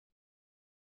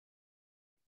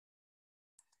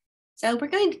So we're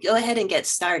going to go ahead and get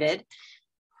started.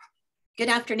 Good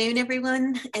afternoon,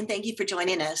 everyone, and thank you for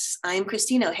joining us. I'm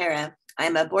Christine O'Hara.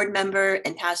 I'm a board member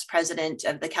and past president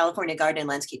of the California Garden and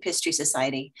Landscape History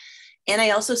Society. And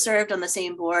I also served on the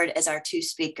same board as our two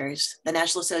speakers, the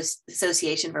National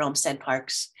Association for Olmsted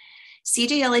Parks.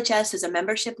 CGLHS is a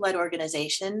membership-led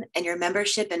organization, and your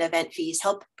membership and event fees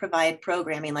help provide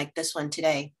programming like this one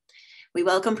today. We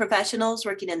welcome professionals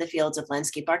working in the fields of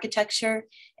landscape architecture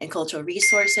and cultural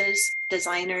resources,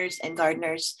 designers and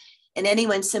gardeners, and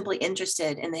anyone simply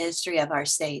interested in the history of our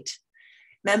state.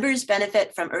 Members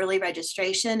benefit from early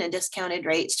registration and discounted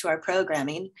rates to our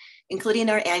programming, including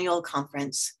our annual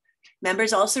conference.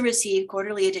 Members also receive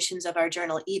quarterly editions of our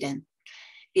journal, Eden.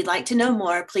 If you'd like to know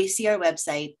more, please see our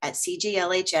website at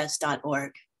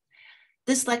cglhs.org.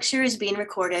 This lecture is being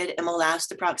recorded and will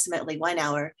last approximately 1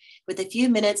 hour, with a few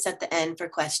minutes at the end for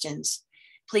questions.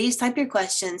 Please type your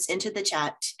questions into the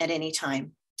chat at any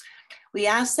time. We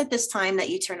ask at this time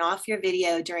that you turn off your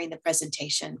video during the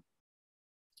presentation.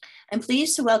 I'm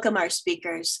pleased to welcome our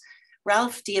speakers.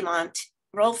 Rolf Diamant,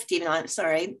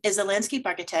 is a landscape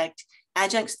architect,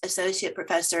 adjunct associate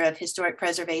professor of historic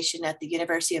preservation at the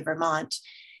University of Vermont,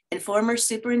 and former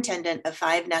superintendent of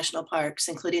 5 national parks,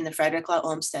 including the Frederick Law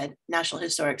Olmsted National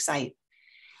Historic Site.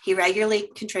 He regularly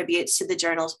contributes to the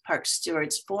journal's Park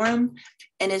Stewards Forum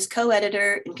and is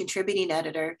co-editor and contributing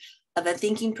editor of A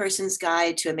Thinking Person's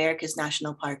Guide to America's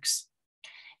National Parks.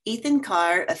 Ethan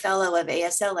Carr, a fellow of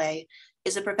ASLA,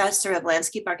 is a professor of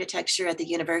landscape architecture at the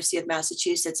University of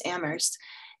Massachusetts Amherst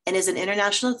and is an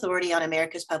international authority on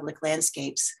America's public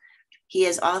landscapes. He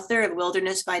is author of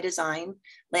Wilderness by Design,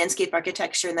 Landscape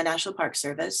Architecture in the National Park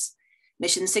Service,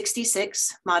 Mission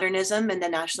 66, Modernism and the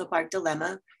National Park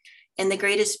Dilemma, and The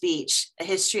Greatest Beach, A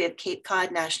History of Cape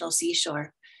Cod National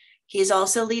Seashore. He is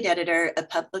also lead editor of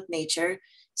Public Nature,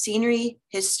 Scenery,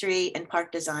 History, and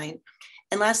Park Design,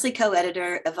 and lastly,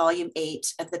 co-editor of Volume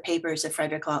 8 of the Papers of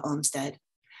Frederick Law Olmsted.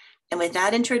 And with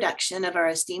that introduction of our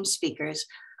esteemed speakers,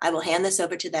 I will hand this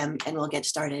over to them and we'll get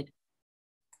started.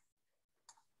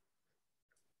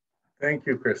 Thank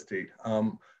you, Christy.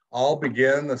 I'll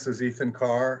begin. This is Ethan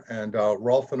Carr, and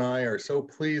Rolf and I are so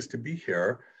pleased to be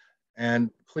here and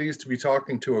pleased to be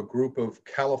talking to a group of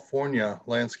California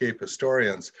landscape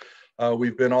historians.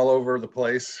 We've been all over the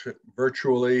place,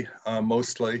 virtually,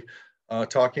 mostly,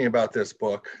 talking about this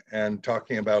book and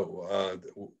talking about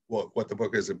what the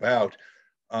book is about.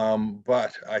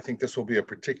 But I think this will be a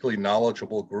particularly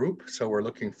knowledgeable group, so we're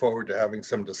looking forward to having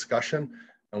some discussion.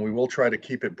 And we will try to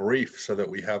keep it brief so that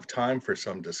we have time for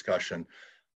some discussion.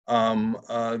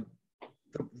 The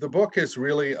book is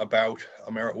really about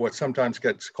what sometimes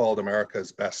gets called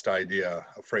America's best idea,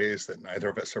 a phrase that neither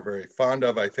of us are very fond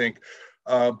of, I think.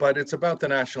 But it's about the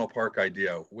national park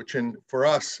idea, which for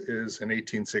us is in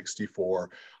 1864,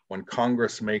 when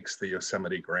Congress makes the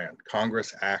Yosemite grant.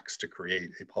 Congress acts to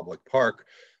create a public park,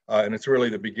 and it's really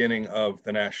the beginning of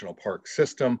the national park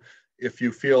system. If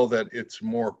you feel that it's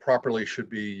more properly should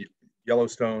be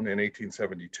Yellowstone in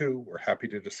 1872, we're happy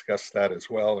to discuss that as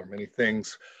well. There are many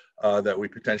things that we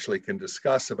potentially can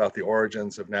discuss about the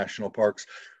origins of national parks.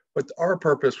 But our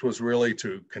purpose was really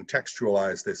to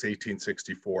contextualize this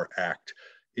 1864 act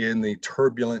in the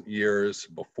turbulent years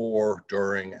before,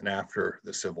 during, and after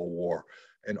the Civil War,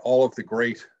 and all of the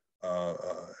great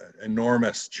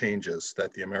enormous changes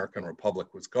that the American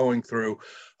Republic was going through,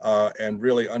 and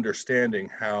really understanding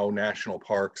how national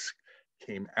parks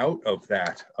came out of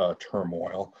that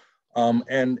turmoil.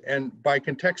 And by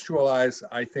contextualize,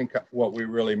 I think what we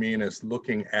really mean is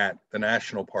looking at the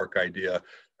national park idea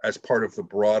as part of the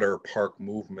broader park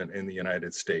movement in the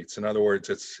United States. In other words,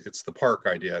 it's the park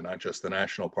idea, not just the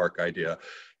national park idea.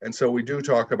 And so we do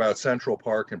talk about Central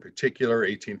Park in particular,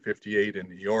 1858 in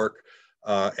New York.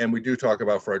 And we do talk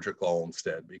about Frederick Law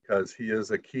Olmsted because he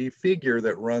is a key figure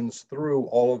that runs through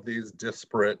all of these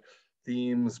disparate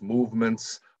themes,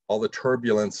 movements, all the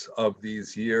turbulence of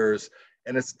these years.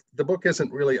 And the book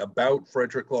isn't really about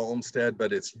Frederick Law Olmsted,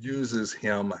 but it uses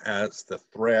him as the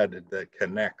thread that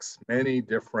connects many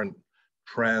different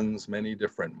trends, many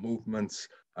different movements,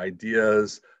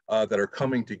 ideas that are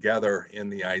coming together in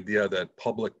the idea that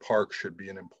public parks should be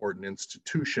an important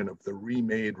institution of the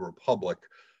remade republic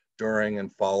during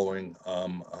and following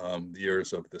the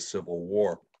years of the Civil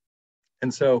War.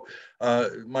 And so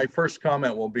my first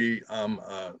comment will be,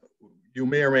 you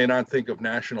may or may not think of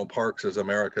national parks as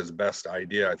America's best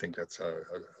idea. I think that's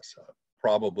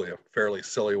probably a fairly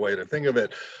silly way to think of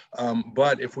it.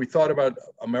 But if we thought about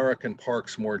American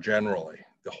parks more generally,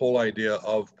 the whole idea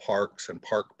of parks and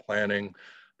park planning,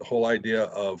 the whole idea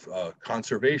of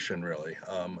conservation really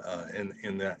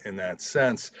in that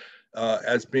sense,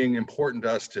 as being important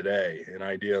to us today in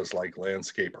ideas like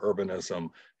landscape urbanism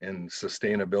and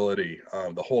sustainability,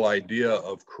 the whole idea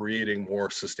of creating more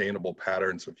sustainable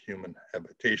patterns of human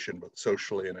habitation, both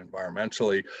socially and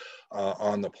environmentally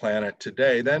on the planet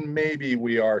today, then maybe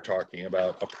we are talking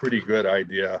about a pretty good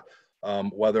idea,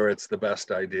 whether it's the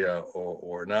best idea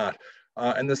or not.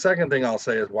 And the second thing I'll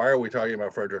say is, why are we talking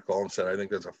about Frederick Law Olmsted? I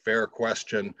think that's a fair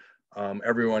question.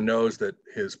 Everyone knows that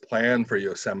his plan for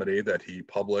Yosemite that he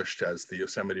published as the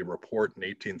Yosemite Report in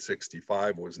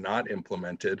 1865 was not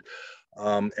implemented,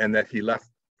 and that he left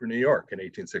for New York in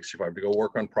 1865 to go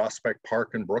work on Prospect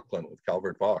Park in Brooklyn with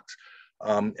Calvert Vaux.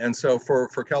 And so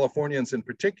for Californians in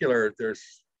particular,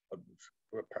 there's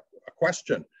a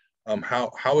question.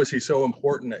 How is he so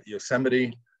important at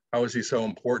Yosemite? How is he so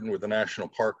important with the national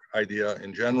park idea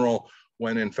in general,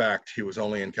 when in fact he was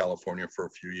only in California for a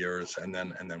few years and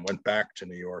then went back to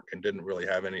New York and didn't really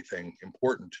have anything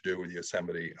important to do with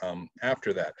Yosemite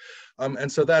after that. And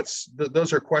so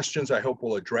those are questions I hope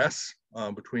we'll address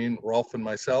between Rolf and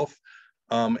myself,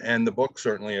 and the book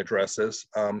certainly addresses.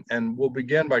 And we'll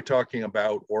begin by talking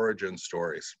about origin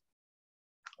stories.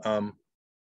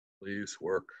 Please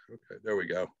work. Okay, there we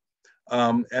go.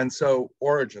 And so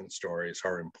origin stories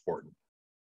are important.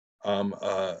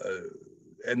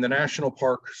 And the National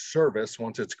Park Service,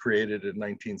 once it's created in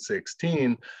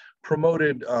 1916,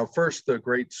 promoted first the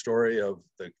great story of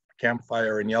the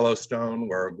campfire in Yellowstone,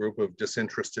 where a group of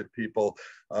disinterested people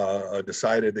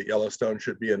decided that Yellowstone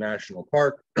should be a national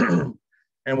park.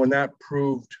 And when that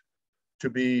proved to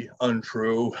be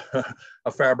untrue,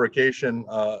 a fabrication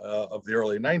of the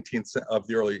early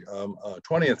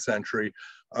 20th century,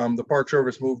 the Park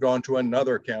Service moved on to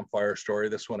another campfire story.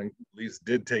 This one at least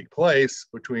did take place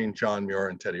between John Muir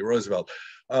and Teddy Roosevelt.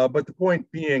 But the point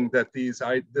being that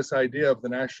this idea of the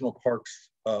national parks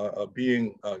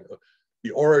being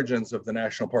the origins of the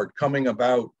national park coming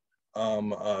about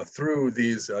through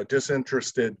these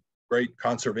disinterested great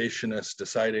conservationists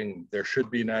deciding there should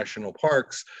be national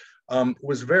parks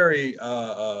was very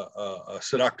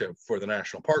seductive for the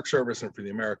National Park Service and for the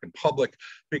American public,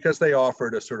 because they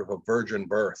offered a sort of a virgin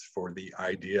birth for the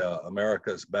idea,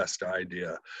 America's best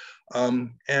idea.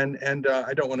 And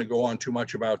I don't want to go on too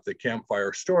much about the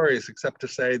campfire stories, except to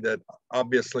say that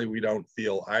obviously we don't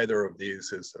feel either of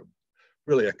these is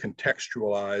really a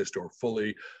contextualized or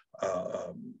fully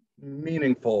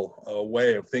meaningful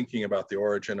way of thinking about the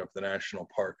origin of the national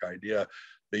park idea.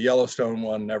 The Yellowstone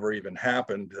one never even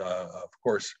happened. Of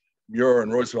course, Muir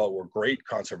and Roosevelt were great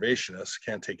conservationists,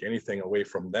 can't take anything away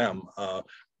from them.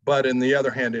 But on the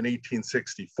other hand, in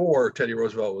 1864, Teddy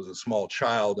Roosevelt was a small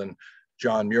child, and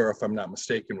John Muir, if I'm not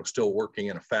mistaken, was still working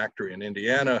in a factory in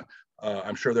Indiana.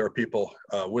 I'm sure there are people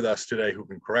with us today who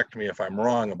can correct me if I'm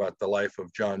wrong about the life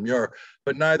of John Muir,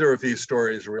 but neither of these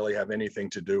stories really have anything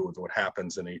to do with what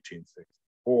happens in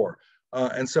 1864.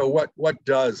 And so what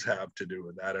does have to do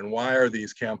with that? And why are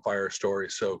these campfire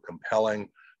stories so compelling?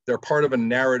 They're part of a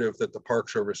narrative that the Park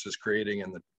Service is creating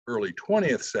in the early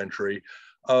 20th century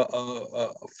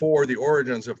for the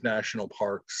origins of national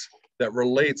parks that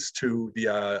relates to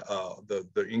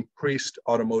the increased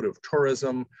automotive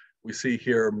tourism. We see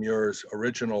here Muir's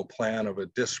original plan of a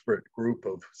disparate group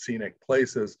of scenic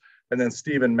places, and then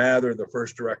Stephen Mather, the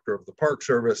first director of the Park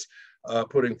Service,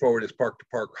 putting forward his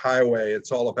park-to-park highway.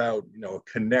 It's all about, a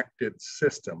connected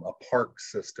system, a park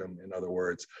system, in other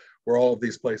words, where all of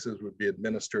these places would be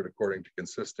administered according to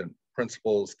consistent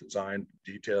principles, design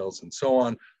details, and so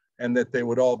on, and that they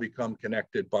would all become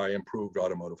connected by improved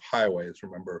automotive highways.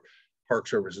 Remember, Park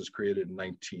Service is created in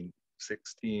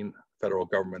 1916. Federal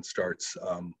government starts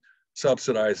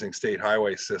subsidizing state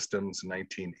highway systems in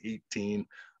 1918.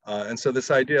 And so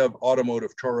this idea of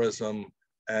automotive tourism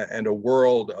and a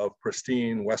world of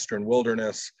pristine Western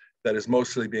wilderness that is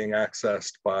mostly being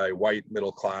accessed by white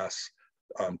middle-class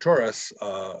tourists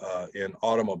in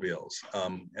automobiles.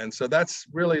 And so that's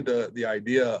really the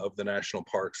idea of the national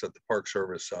parks that the Park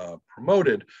Service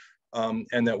promoted,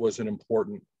 and that was an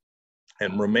important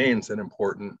and remains an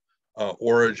important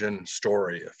origin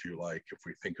story, if you like, if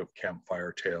we think of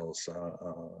campfire tales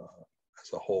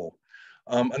as a whole.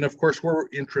 And of course, we're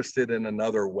interested in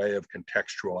another way of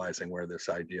contextualizing where this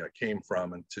idea came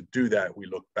from. And to do that, we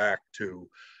look back to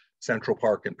Central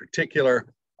Park in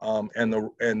particular, and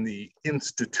the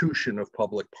institution of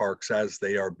public parks as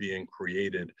they are being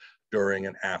created during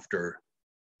and after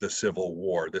the Civil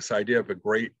War. This idea of a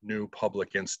great new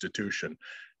public institution.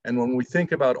 And when we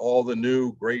think about all the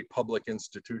new great public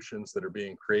institutions that are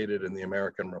being created in the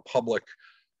American Republic,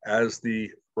 as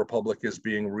the Republic is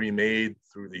being remade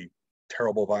through the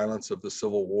terrible violence of the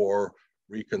Civil War,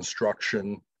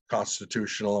 Reconstruction,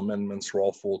 constitutional amendments.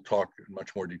 Rolf will talk in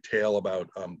much more detail about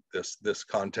this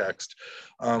context.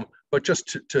 But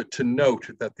just to note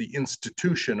that the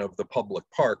institution of the public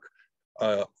park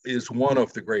is one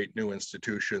of the great new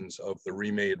institutions of the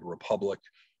remade republic,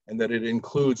 and that it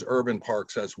includes urban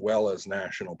parks as well as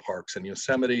national parks. And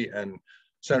Yosemite and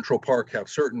Central Park have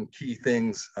certain key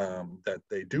things that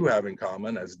they do have in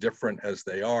common, as different as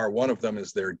they are. One of them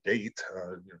is their date.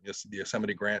 The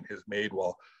Yosemite grant is made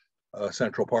while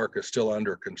Central Park is still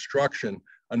under construction.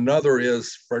 Another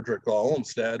is Frederick Law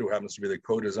Olmsted, who happens to be the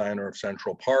co-designer of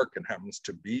Central Park and happens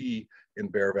to be in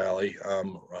Bear Valley,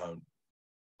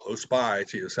 close by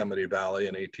to Yosemite Valley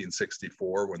in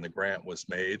 1864 when the grant was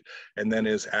made, and then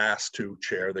is asked to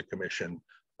chair the commission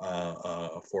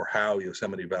for how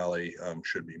Yosemite Valley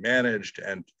should be managed,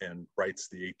 and writes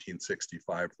the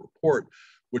 1865 report,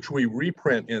 which we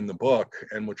reprint in the book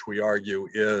and which we argue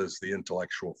is the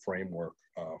intellectual framework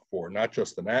for not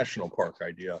just the national park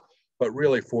idea, but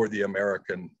really for the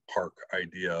American park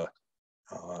idea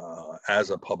as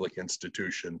a public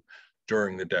institution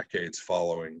during the decades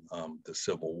following the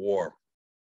Civil War.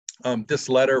 This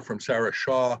letter from Sarah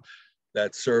Shaw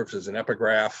that serves as an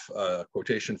epigraph,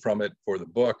 quotation from it for the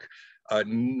book,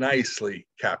 nicely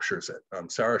captures it.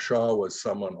 Sarah Shaw was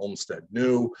someone Olmsted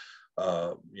knew,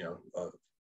 a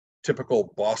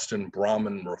typical Boston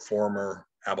Brahmin reformer,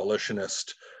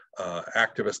 abolitionist,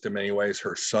 activist in many ways.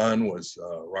 Her son was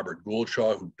Robert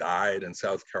Gouldshaw, who died in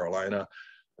South Carolina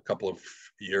a couple of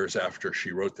years after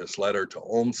she wrote this letter to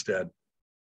Olmsted,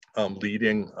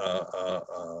 leading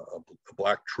the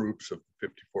Black troops of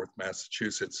 54th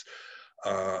Massachusetts.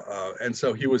 And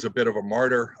so he was a bit of a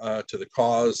martyr to the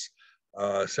cause.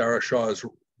 Sarah Shaw is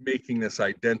making this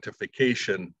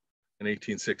identification in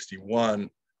 1861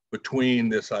 between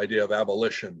this idea of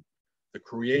abolition, the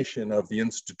creation of the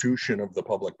institution of the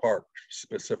public park,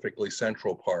 specifically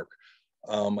Central Park,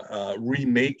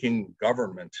 remaking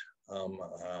government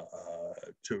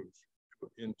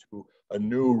into a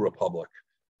new republic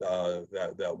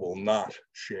that will not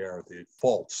share the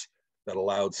faults that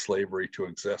allowed slavery to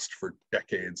exist for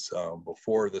decades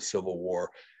before the Civil War.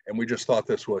 And we just thought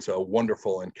this was a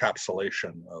wonderful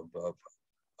encapsulation of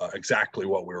exactly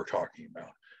what we were talking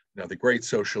about. The great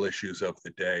social issues of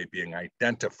the day being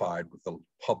identified with the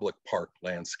public park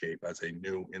landscape as a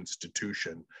new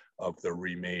institution of the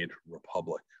remade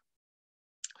republic.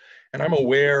 And I'm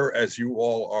aware, as you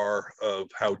all are, of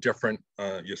how different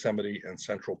Yosemite and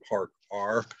Central Park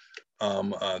are.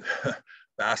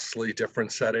 Vastly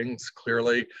different settings,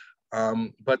 clearly.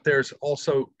 But there's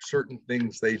also certain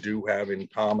things they do have in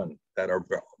common that are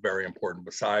very important,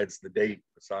 besides the date,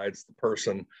 besides the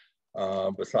person,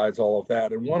 besides all of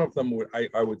that. And one of them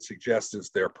I would suggest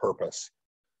is their purpose.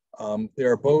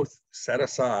 They're both set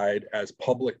aside as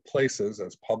public places,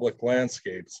 as public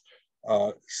landscapes,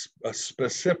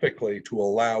 specifically to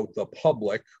allow the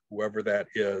public, whoever that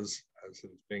is, as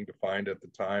it is being defined at the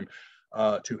time,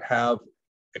 to have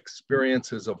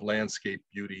experiences of landscape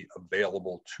beauty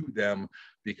available to them,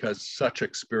 because such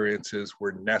experiences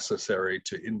were necessary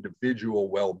to individual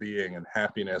well-being and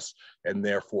happiness, and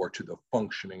therefore to the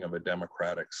functioning of a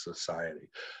democratic society.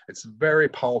 It's very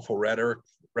powerful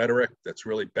rhetoric that's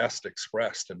really best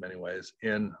expressed in many ways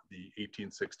in the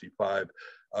 1865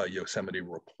 Yosemite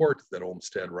report that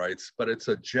Olmsted writes, but it's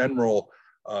a general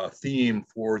theme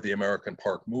for the American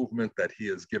park movement that he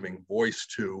is giving voice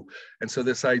to. And so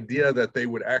this idea that they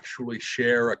would actually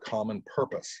share a common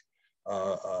purpose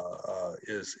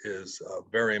is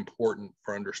very important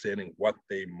for understanding what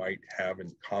they might have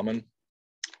in common.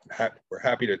 We're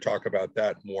happy to talk about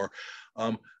that more.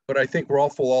 But I think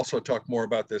Rolf will also talk more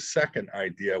about this second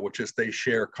idea, which is they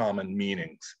share common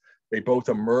meanings. They both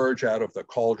emerge out of the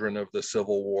cauldron of the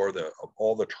Civil War, of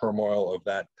all the turmoil of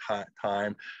that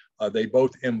time. They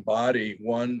both embody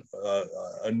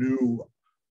a new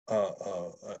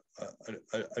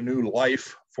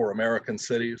life for American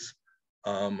cities,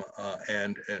 and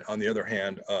on the other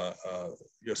hand,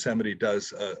 Yosemite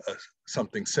does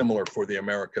something similar for the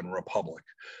American Republic.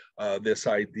 This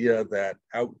idea that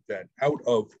out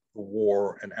of the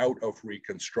war and out of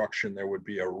Reconstruction, there would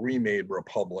be a remade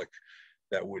republic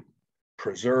that would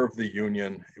preserve the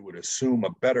Union. It would assume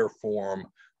a better form.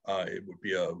 It would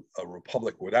be a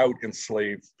republic without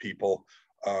enslaved people.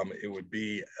 It would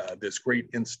be this great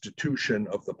institution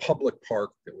of the public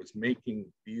park that was making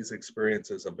these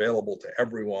experiences available to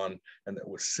everyone, and that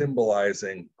was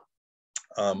symbolizing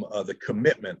the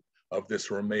commitment of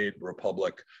this remade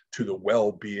republic to the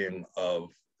well-being of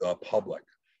the public.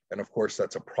 And of course,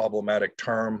 that's a problematic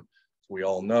term. As we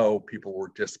all know, people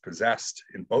were dispossessed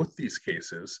in both these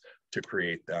cases to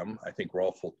create them. I think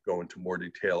Rolf will go into more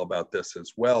detail about this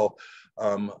as well.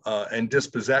 And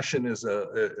dispossession is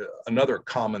another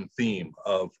common theme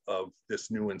of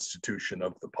this new institution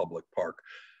of the public park.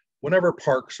 Whenever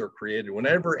parks are created,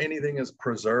 whenever anything is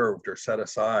preserved or set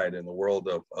aside in the world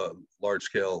of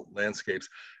large-scale landscapes,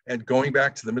 and going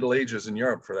back to the Middle Ages in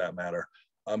Europe for that matter,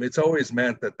 it's always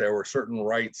meant that there were certain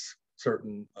rights,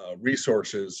 certain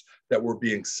resources that were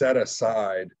being set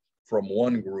aside from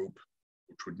one group,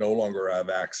 which would no longer have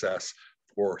access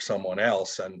for someone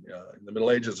else. And in the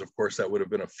Middle Ages, of course, that would have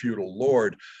been a feudal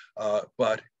lord.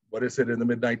 But what is it in the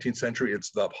mid-19th century? It's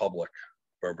the public,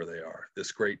 wherever they are.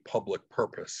 This great public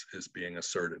purpose is being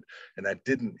asserted. And that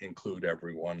didn't include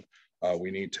everyone.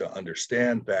 We need to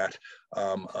understand that,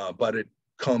 but it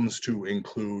comes to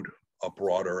include a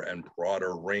broader and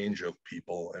broader range of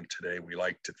people. And today we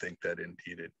like to think that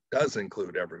indeed it does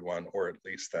include everyone, or at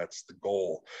least that's the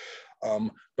goal.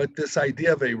 But this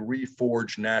idea of a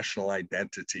reforged national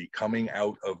identity coming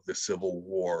out of the Civil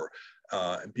War,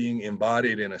 being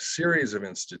embodied in a series of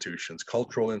institutions,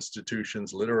 cultural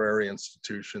institutions, literary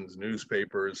institutions,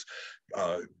 newspapers,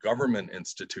 government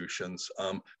institutions,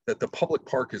 that the public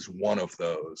park is one of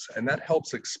those. And that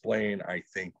helps explain, I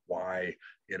think, why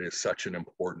it is such an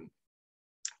important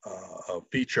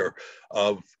feature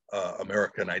of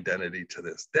American identity to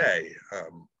this day.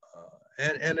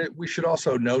 We should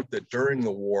also note that during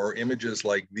the war, images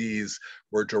like these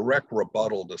were direct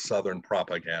rebuttal to Southern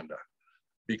propaganda.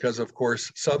 Because of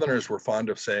course, Southerners were fond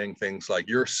of saying things like,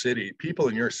 your city, people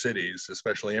in your cities,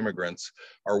 especially immigrants,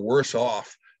 are worse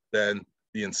off than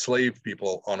the enslaved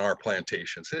people on our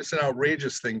plantations. It's an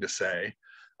outrageous thing to say,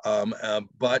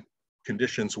 but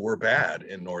conditions were bad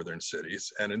in northern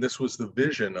cities. And this was the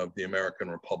vision of the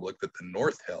American Republic that the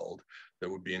North held, that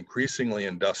would be increasingly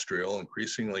industrial,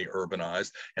 increasingly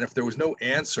urbanized. And if there was no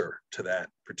answer to that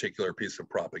particular piece of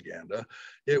propaganda,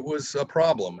 it was a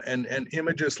problem. And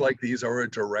images like these are a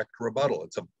direct rebuttal.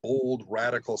 It's a bold,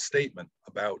 radical statement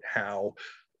about how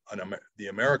the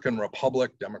American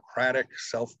Republic, democratic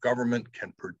self-government,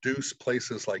 can produce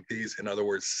places like these, in other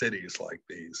words, cities like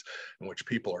these, in which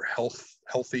people are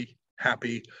healthy,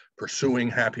 happy, pursuing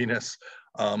happiness,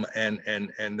 and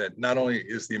that not only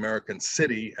is the American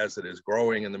city, as it is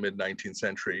growing in the mid-19th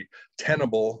century,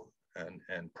 tenable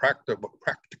and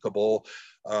practicable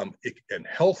and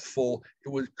healthful,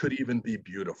 could even be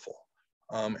beautiful.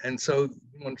 And so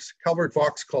when Calvert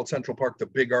Vaux called Central Park the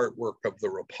big artwork of the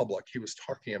Republic, he was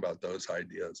talking about those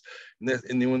ideas.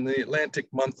 And when the Atlantic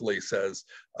Monthly says,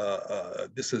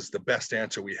 this is the best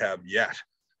answer we have yet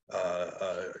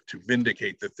to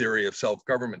vindicate the theory of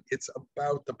self-government, it's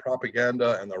about the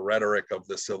propaganda and the rhetoric of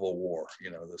the Civil War.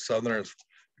 You know, the Southerners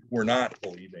were not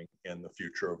believing in the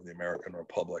future of the American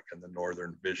Republic and the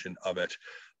Northern vision of it.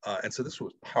 And so this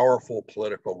was powerful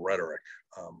political rhetoric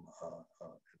in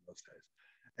those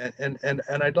days.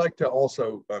 And I'd like to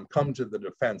also come to the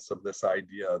defense of this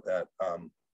idea that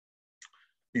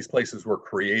these places were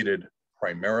created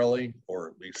primarily, or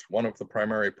at least one of the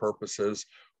primary purposes,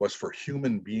 was for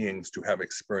human beings to have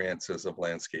experiences of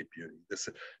landscape beauty.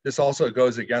 This also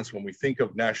goes against when we think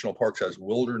of national parks as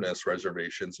wilderness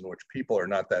reservations in which people are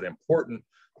not that important,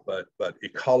 but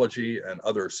ecology and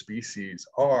other species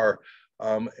are.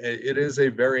 It is a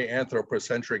very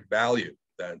anthropocentric value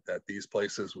that these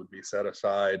places would be set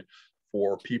aside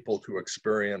for people to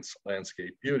experience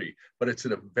landscape beauty, but it's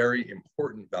a very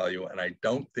important value, and I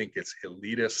don't think it's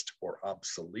elitist or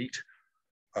obsolete.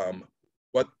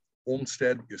 What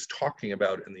Olmsted is talking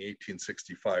about in the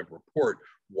 1865 report,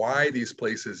 why these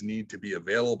places need to be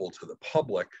available to the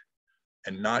public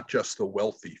and not just the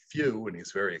wealthy few, and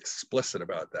he's very explicit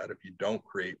about that. If you don't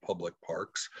create public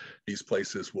parks, these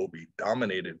places will be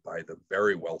dominated by the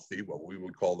very wealthy, what we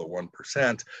would call the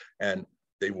 1%, and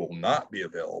they will not be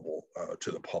available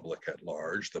to the public at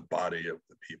large, the body of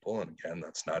the people. And again,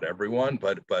 that's not everyone,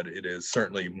 but it is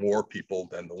certainly more people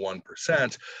than the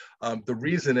 1%. The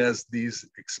reason is these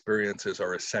experiences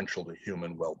are essential to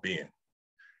human well-being.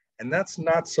 And that's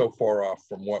not so far off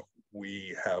from what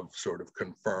we have sort of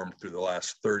confirmed through the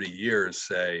last 30 years,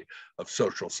 say, of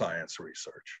social science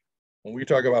research. When we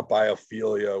talk about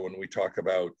biophilia, when we talk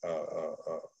about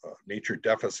nature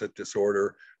deficit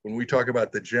disorder, when we talk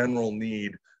about the general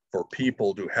need for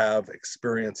people to have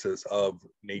experiences of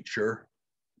nature,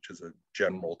 which is a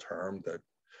general term that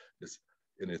is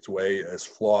in its way as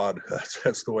flawed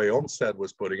as the way Olmsted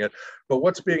was putting it, but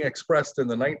what's being expressed in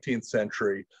the 19th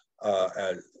century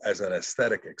as an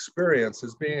aesthetic experience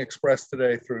is being expressed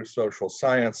today through social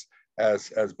science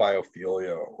as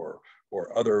biophilia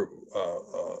or other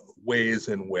ways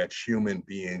in which human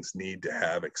beings need to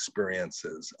have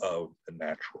experiences of the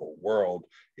natural world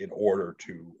in order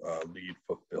to lead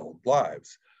fulfilled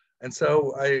lives. And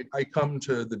so I come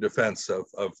to the defense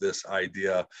of this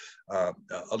idea a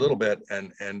little bit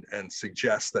and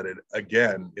suggest that it,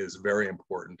 again, is very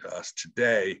important to us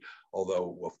today,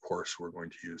 although, of course, we're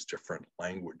going to use different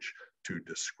language to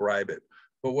describe it.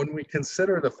 But when we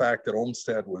consider the fact that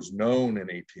Olmsted was known in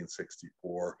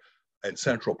 1864, and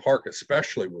Central Park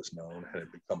especially was known, and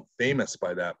had become famous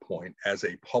by that point as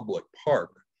a public park,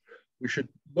 we should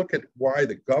look at why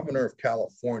the governor of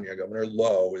California, Governor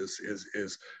Low,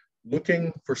 is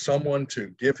looking for someone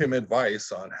to give him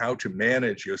advice on how to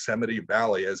manage Yosemite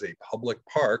Valley as a public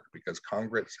park, because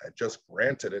Congress had just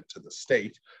granted it to the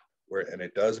state, and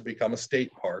it does become a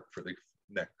state park for the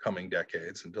coming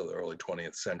decades until the early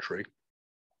 20th century.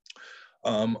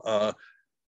 The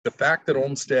fact that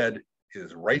Olmsted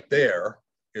is right there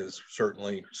is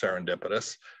certainly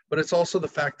serendipitous, but it's also the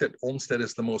fact that Olmsted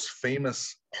is the most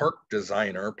famous park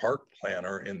designer, park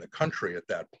planner in the country at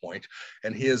that point,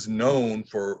 and he is known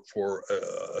for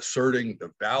asserting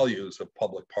the values of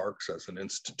public parks as an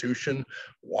institution,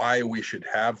 why we should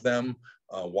have them,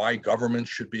 why government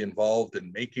should be involved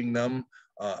in making them,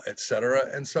 et cetera.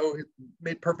 And so it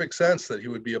made perfect sense that he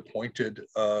would be appointed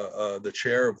the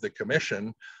chair of the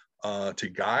commission to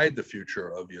guide the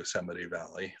future of Yosemite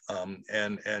Valley.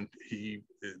 And he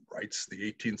writes the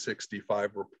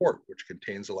 1865 report, which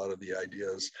contains a lot of the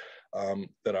ideas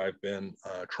that I've been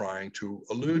trying to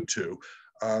allude to.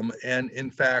 And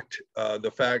in fact,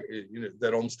 the fact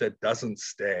that Olmsted doesn't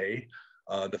stay,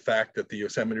 the fact that the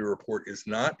Yosemite report is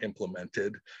not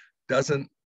implemented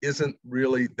isn't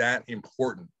really that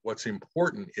important. What's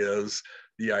important is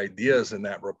the ideas in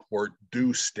that report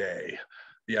do stay.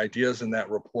 The ideas in that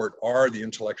report are the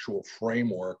intellectual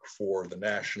framework for the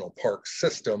national park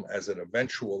system as it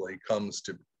eventually comes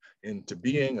into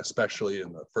being, especially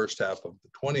in the first half of the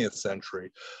 20th century.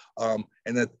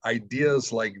 And that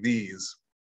ideas like these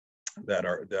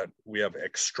that we have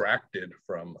extracted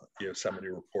from the Yosemite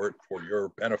report for your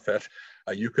benefit.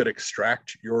 You could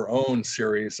extract your own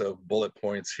series of bullet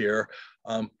points here,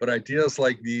 but ideas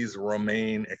like these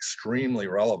remain extremely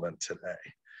relevant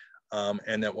today.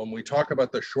 And that when we talk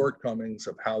about the shortcomings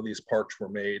of how these parks were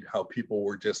made, how people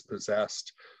were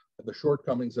dispossessed, the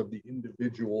shortcomings of the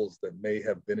individuals that may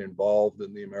have been involved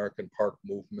in the American park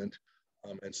movement,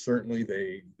 and certainly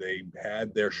they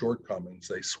had their shortcomings.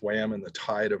 They swam in the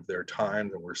tide of their time.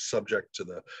 They were subject to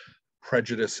the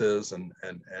prejudices and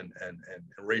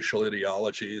racial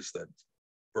ideologies that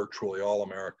virtually all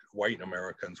white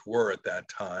Americans were at that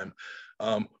time.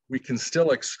 We can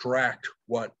still extract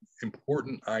what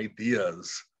important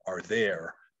ideas are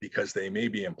there because they may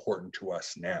be important to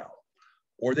us now,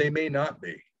 or they may not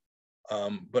be.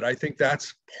 But I think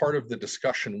that's part of the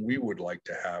discussion we would like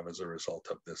to have as a result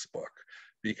of this book,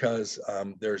 because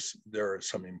there are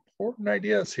some important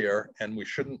ideas here, and we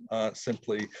shouldn't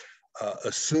simply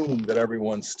assume that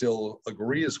everyone still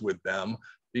agrees with them,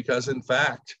 because in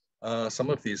fact, some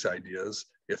of these ideas,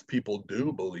 if people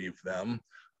do believe them,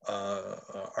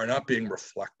 are not being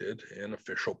reflected in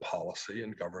official policy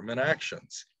and government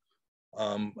actions.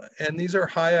 And these are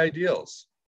high ideals.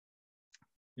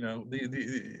 You know,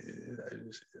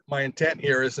 my intent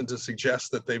here isn't to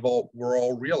suggest that were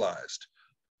all realized,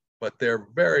 but they're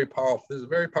very powerful. There's a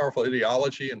very powerful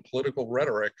ideology and political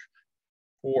rhetoric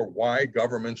for why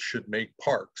governments should make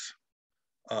parks.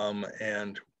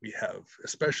 And we have,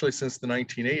 especially since the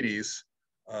 1980s,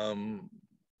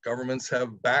 governments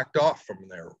have backed off from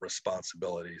their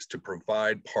responsibilities to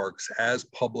provide parks as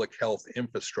public health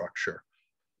infrastructure,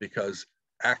 because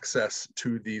access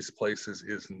to these places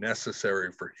is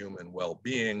necessary for human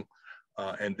well-being,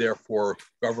 and therefore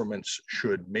governments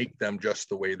should make them just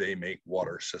the way they make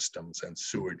water systems and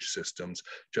sewage systems,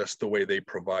 just the way they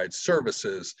provide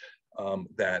services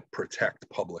that protect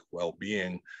public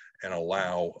well-being and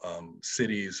allow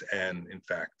cities and, in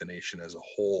fact, the nation as a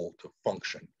whole to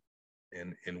function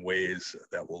in ways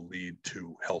that will lead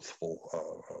to healthful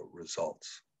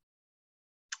results.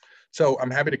 So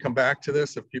I'm happy to come back to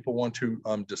this if people want to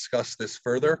discuss this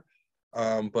further.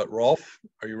 But Rolf,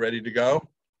 are you ready to go?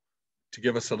 To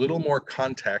give us a little more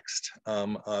context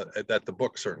that the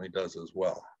book certainly does as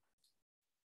well.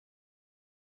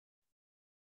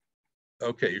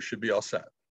 Okay, you should be all set.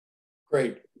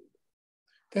 Great.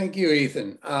 Thank you,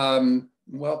 Ethan.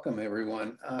 Welcome,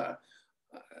 everyone.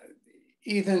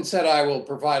 Ethan said I will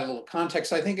provide a little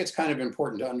context. I think it's kind of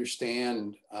important to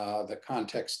understand the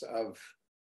context of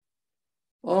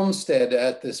Olmsted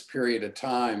at this period of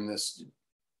time, this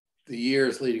the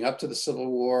years leading up to the Civil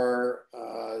War,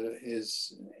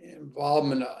 his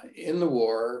involvement in the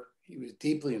war. He was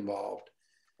deeply involved.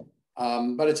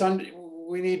 But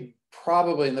we need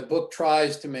probably, and the book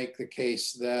tries to make the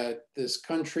case that this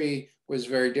country was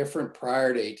very different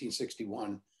prior to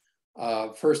 1861.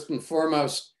 First and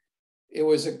foremost, it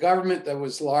was a government that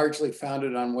was largely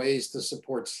founded on ways to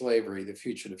support slavery. The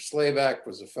Fugitive Slave Act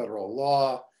was a federal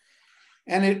law,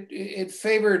 and it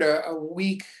favored a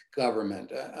weak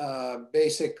government,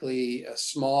 basically a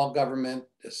small government,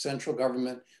 a central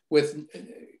government with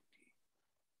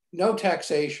no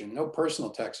taxation, no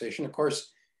personal taxation. Of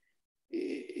course,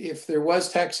 if there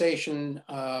was taxation,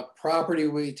 property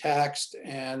would be taxed,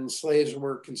 and slaves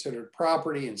were considered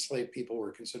property, enslaved people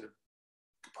were considered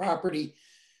property.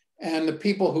 And the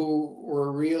people who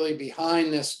were really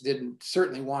behind this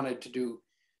certainly wanted to do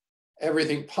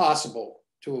everything possible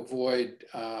to avoid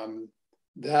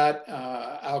that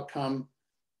outcome.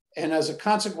 And as a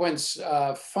consequence,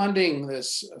 funding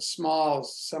this small,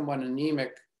 somewhat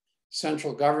anemic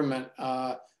central government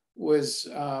was,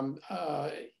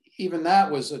 even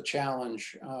that was a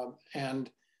challenge. And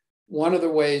one of the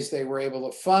ways they were able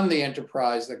to fund the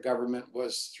enterprise, the government,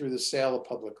 was through the sale of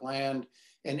public land.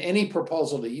 And any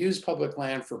proposal to use public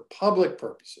land for public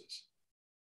purposes,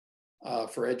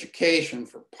 for education,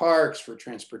 for parks, for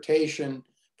transportation,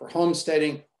 for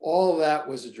homesteading, all of that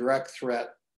was a direct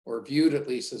threat, or viewed at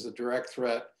least as a direct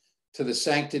threat, to the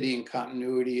sanctity and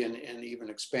continuity and even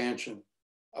expansion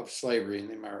of slavery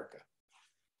in America.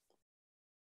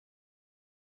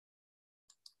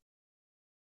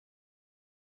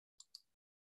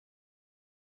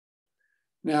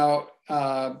 Now,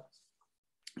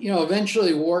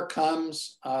 eventually war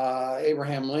comes.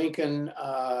 Abraham Lincoln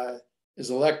is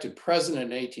elected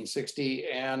president in 1860,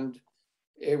 and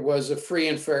it was a free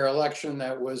and fair election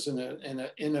that was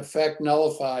in effect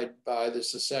nullified by the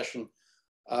secession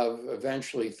of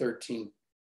eventually 13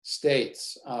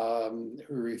 states who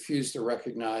refused to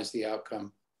recognize the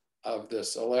outcome of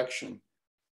this election.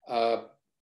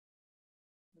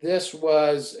 This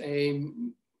was a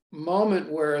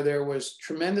moment where there was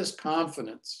tremendous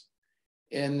confidence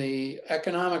in the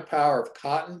economic power of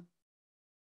cotton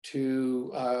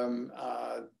to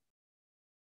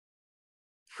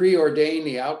preordain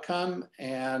the outcome,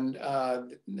 and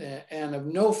of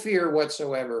no fear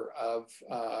whatsoever of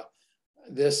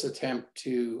this attempt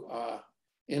to,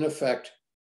 in effect,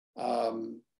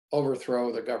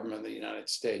 overthrow the government of the United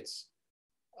States.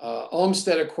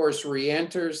 Olmsted, of course,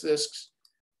 re-enters this.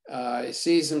 He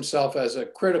sees himself as a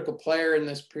critical player in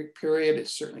this period. It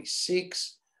certainly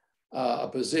seeks a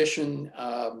position.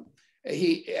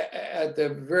 At the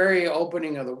very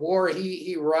opening of the war,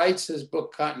 he writes his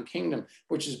book, Cotton Kingdom,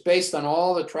 which is based on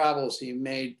all the travels he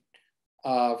made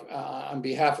on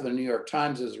behalf of the New York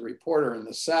Times as a reporter in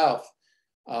the South.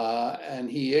 And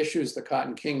he issues the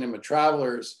Cotton Kingdom, a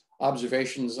traveler's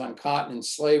observations on cotton and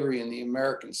slavery in the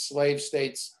American slave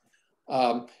states.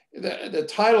 The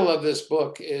title of this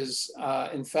book is,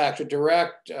 in fact, a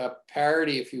direct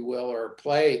parody, if you will, or a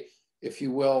play, if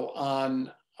you will,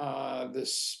 on the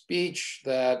speech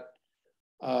that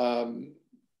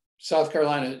South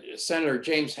Carolina Senator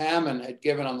James Hammond had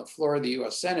given on the floor of the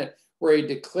US Senate, where he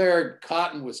declared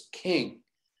cotton was king.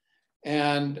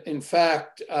 And in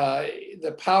fact,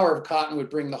 the power of cotton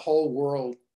would bring the whole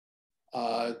world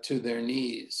to their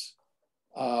knees.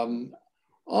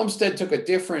 Olmsted took a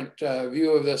different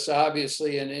view of this,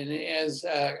 obviously, and as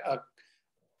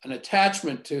an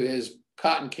attachment to his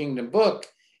Cotton Kingdom book,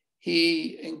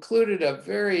 he included a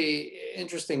very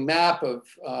interesting map of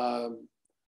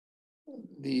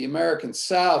the American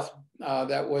South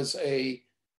that was a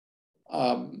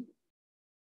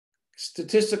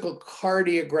statistical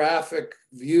cartographic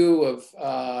view of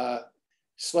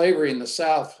slavery in the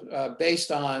South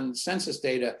based on census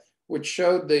data, which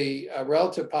showed the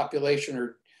relative population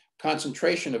or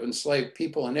concentration of enslaved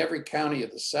people in every county of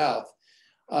the South.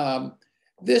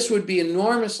 This would be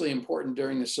enormously important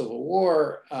during the Civil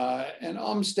War, and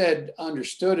Olmsted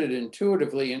understood it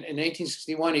intuitively. In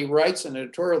 1861, he writes an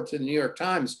editorial to the New York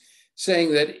Times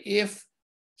saying that if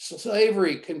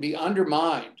slavery can be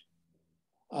undermined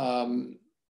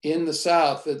in the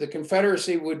South, that the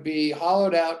Confederacy would be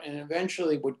hollowed out and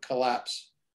eventually would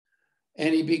collapse.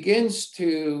 And he begins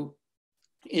to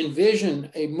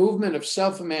envision a movement of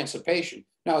self-emancipation.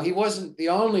 Now, he wasn't the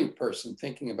only person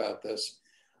thinking about this.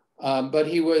 But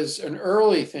he was an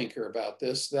early thinker about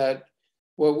this, that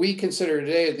what we consider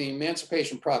today the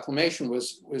Emancipation Proclamation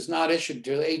was not issued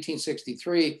until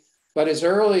 1863, but as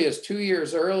early as 2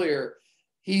 years earlier,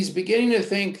 he's beginning to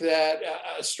think that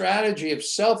a strategy of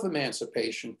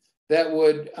self-emancipation that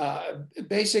would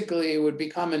basically would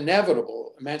become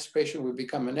inevitable. Emancipation would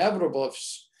become inevitable if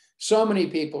so many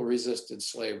people resisted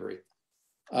slavery.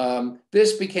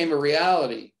 This became a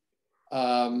reality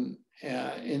in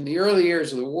the early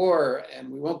years of the war,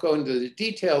 and we won't go into the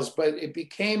details, but it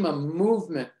became a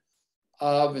movement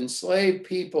of enslaved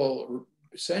people,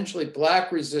 essentially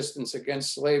Black resistance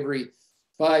against slavery,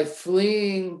 by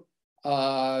fleeing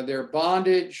their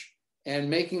bondage and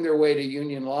making their way to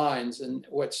Union lines. And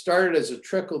what started as a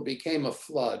trickle became a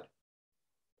flood.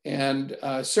 And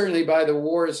certainly by the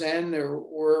war's end, there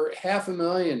were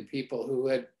 500,000 people who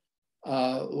had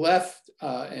left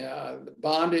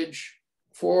bondage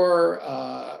for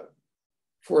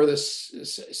the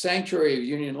sanctuary of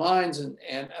Union lines, and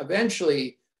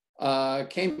eventually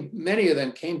many of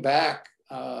them came back,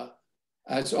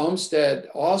 as Olmsted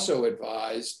also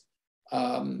advised,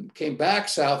 came back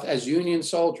south as Union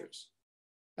soldiers,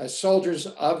 as soldiers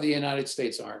of the United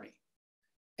States Army.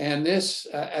 And this,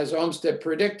 as Olmsted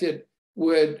predicted,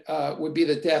 would be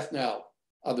the death knell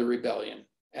of the rebellion,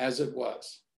 as it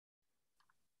was.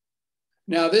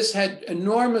 Now, this had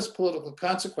enormous political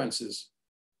consequences.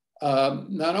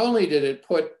 Not only did it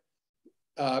put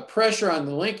pressure on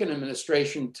the Lincoln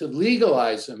administration to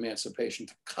legalize emancipation,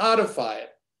 to codify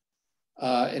it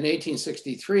in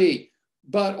 1863,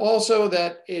 but also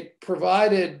that it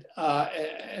provided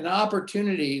an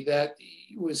opportunity that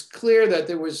it was clear that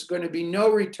there was going to be no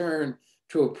return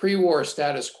to a pre-war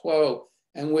status quo.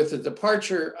 And with the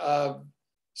departure of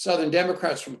Southern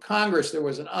Democrats from Congress, there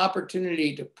was an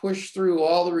opportunity to push through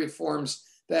all the reforms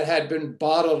that had been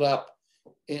bottled up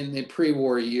in the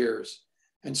pre-war years.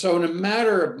 And so in a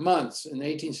matter of months in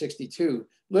 1862,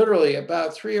 literally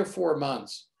about 3 or 4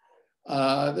 months,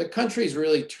 the country's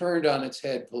really turned on its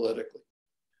head politically.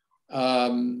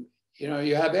 You know,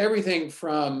 you have everything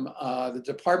from the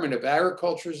Department of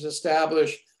Agriculture is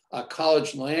established, a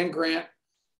College Land Grant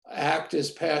Act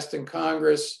is passed in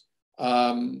Congress,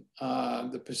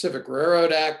 the Pacific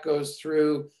Railroad Act goes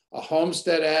through, a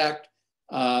Homestead Act,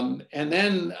 and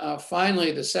then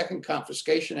finally the Second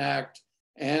Confiscation Act,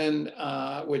 and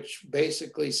which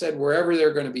basically said wherever there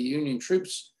are going to be Union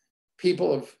troops,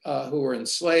 people who are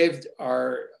enslaved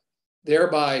are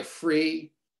thereby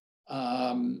free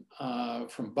from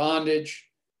bondage.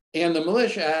 And the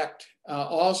Militia Act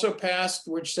also passed,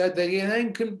 which said that you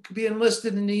then could be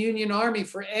enlisted in the Union Army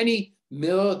for any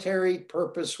military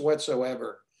purpose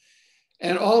whatsoever.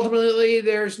 And ultimately,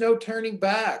 there's no turning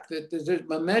back. The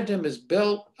momentum is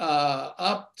built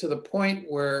up to the point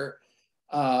where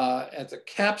at the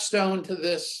capstone to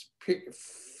this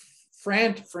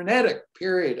frenetic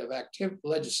period of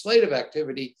legislative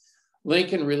activity,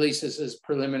 Lincoln releases his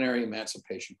preliminary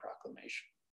Emancipation Proclamation.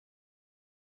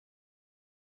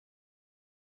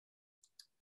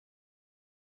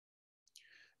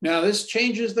 Now, this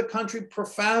changes the country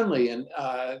profoundly. And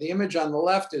the image on the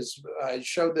left is, I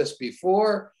showed this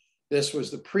before. This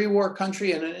was the pre-war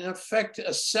country. And in effect,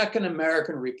 a second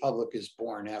American Republic is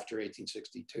born after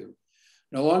 1862.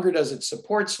 No longer does it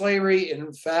support slavery. It,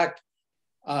 in fact,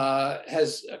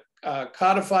 has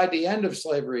codified the end of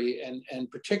slavery, and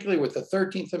particularly with the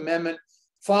 13th Amendment,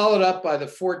 followed up by the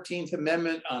 14th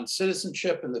Amendment on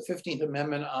citizenship and the 15th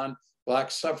Amendment on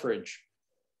Black suffrage,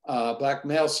 Black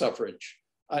male suffrage.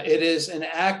 It is an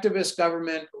activist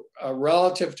government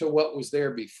relative to what was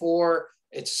there before.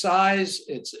 Its size,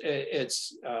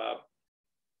 its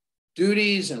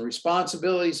duties and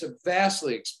responsibilities have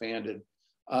vastly expanded.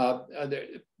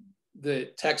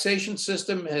 The taxation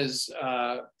system has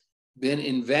been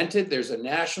invented. There's a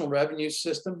national revenue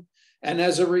system. And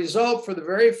as a result, for the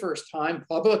very first time,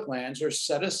 public lands are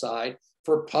set aside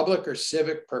for public or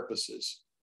civic purposes.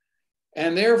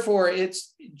 And therefore,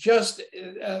 it's just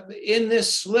in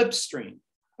this slipstream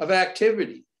of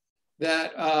activity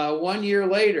that 1 year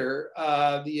later,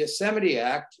 the Yosemite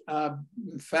Act,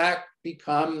 in fact,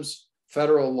 becomes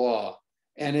federal law.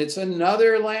 And it's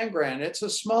another land grant. It's a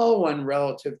small one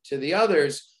relative to the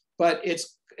others, but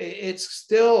it's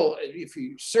still, if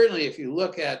you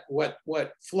look at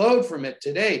what flowed from it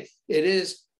today, it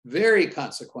is very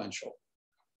consequential.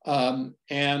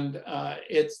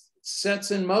 It sets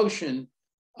in motion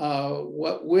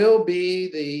what will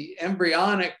be the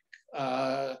embryonic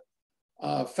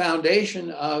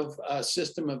foundation of a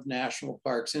system of national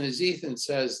parks. And as Ethan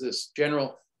says, this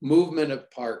general movement of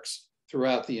parks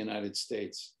throughout the United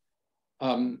States.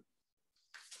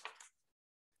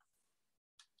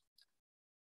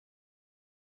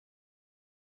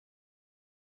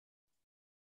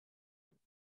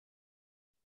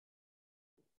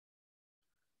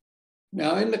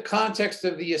 Now, in the context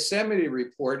of the Yosemite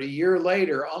report, a year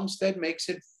later, Olmsted makes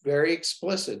it very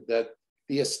explicit that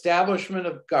the establishment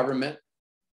of government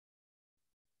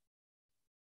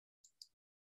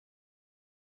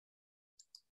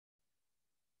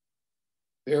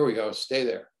there we go, stay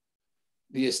there.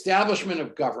 The establishment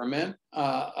of government,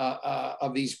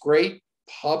 of these great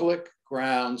public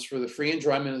grounds for the free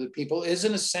enjoyment of the people is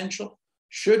an essential,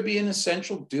 should be an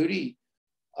essential duty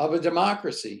of a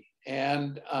democracy.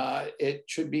 And it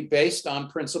should be based on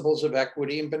principles of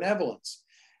equity and benevolence,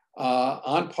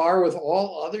 on par with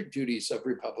all other duties of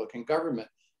Republican government.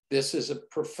 This is a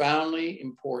profoundly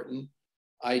important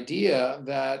idea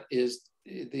that is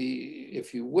the,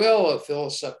 if you will, a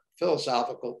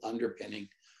philosophical underpinning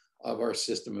of our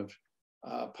system of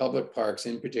public parks,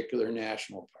 in particular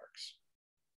national parks.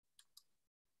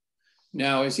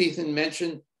 Now, as Ethan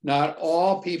mentioned, not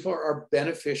all people are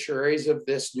beneficiaries of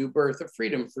this new birth of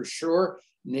freedom. For sure,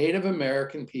 Native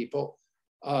American people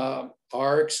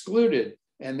are excluded,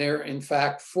 and they're in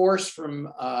fact forced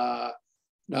from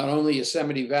not only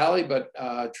Yosemite Valley, but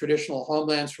traditional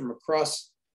homelands from across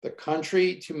the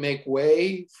country to make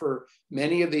way for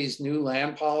many of these new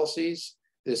land policies.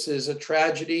 This is a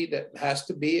tragedy that has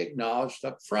to be acknowledged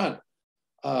up front.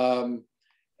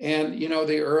 And, you know,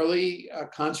 the early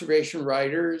conservation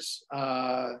writers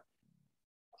have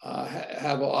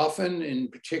often, in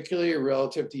particular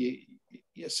relative to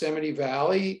Yosemite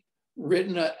Valley,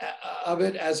 written of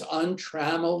it as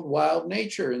untrammeled wild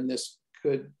nature. And this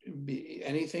could be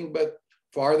anything but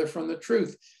farther from the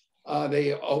truth.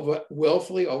 They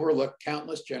willfully overlook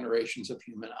countless generations of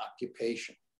human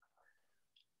occupation.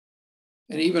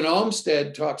 And even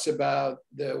Olmsted talks about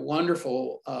the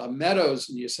wonderful meadows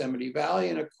in Yosemite Valley.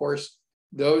 And of course,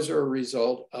 those are a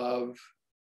result of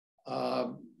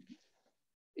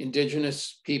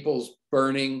indigenous peoples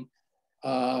burning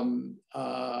the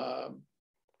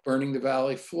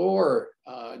valley floor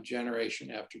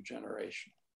generation after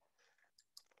generation.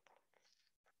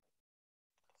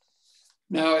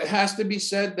 Now, it has to be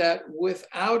said that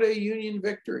without a Union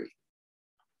victory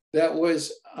that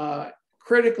was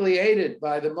critically aided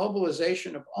by the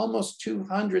mobilization of almost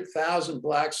 200,000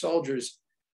 Black soldiers,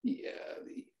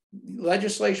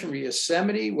 legislation for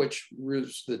Yosemite, which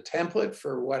was the template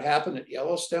for what happened at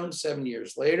Yellowstone 7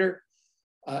 years later,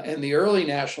 and the early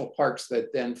national parks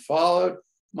that then followed,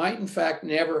 might in fact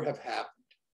never have happened.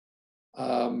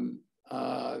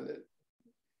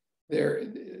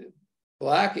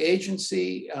 Black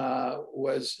agency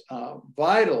was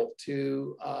vital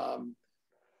to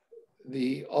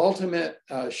the ultimate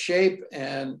shape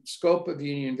and scope of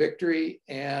Union victory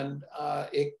and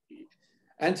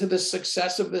to the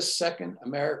success of this second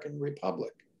American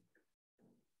Republic.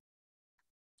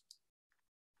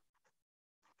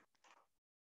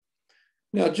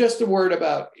 Now, just a word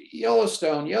about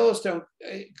Yellowstone. Yellowstone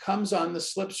comes on the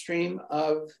slipstream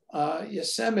of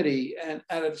Yosemite, and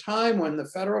at a time when the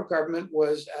federal government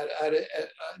was at an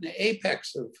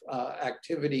apex of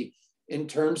activity in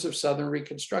terms of Southern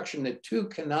Reconstruction. The two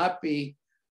cannot be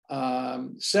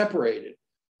separated.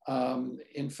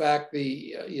 In fact,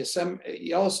 the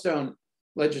Yellowstone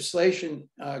legislation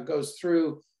goes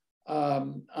through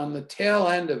on the tail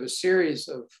end of a series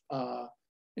of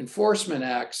enforcement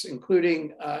acts,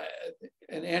 including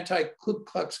an anti-Ku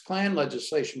Klux Klan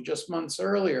legislation just months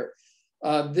earlier.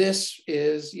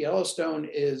 Yellowstone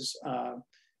is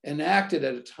enacted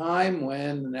at a time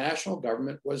when the national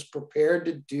government was prepared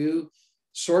to do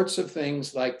sorts of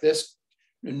things like this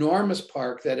enormous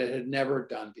park that it had never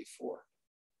done before.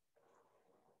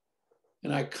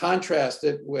 And I contrast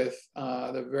it with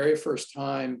the very first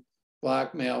time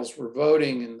Black males were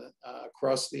voting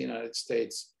across the United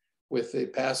States with the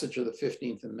passage of the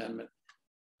 15th Amendment.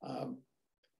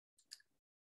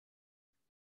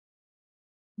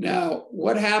 Now,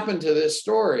 what happened to this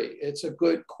story? It's a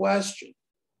good question.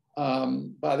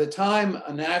 By the time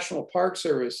a National Park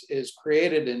Service is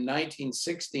created in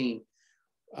 1916,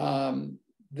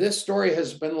 this story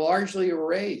has been largely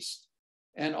erased,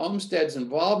 and Olmsted's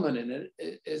involvement in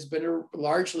it has been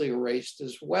largely erased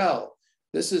as well.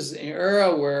 This is an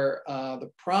era where the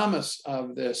promise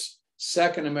of this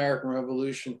Second American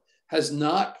Revolution has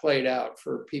not played out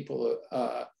for people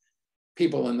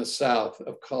in the South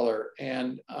of color.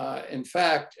 And in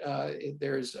fact,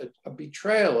 there's a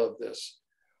betrayal of this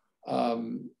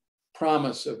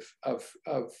promise of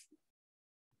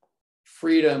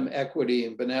freedom, equity,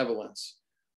 and benevolence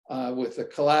with the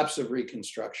collapse of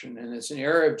Reconstruction. And it's an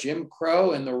era of Jim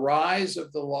Crow and the rise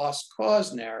of the lost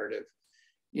cause narrative.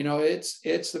 You know, it's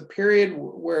the period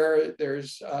where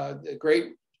there's the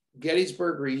great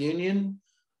Gettysburg reunion,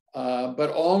 but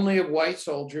only of white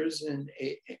soldiers in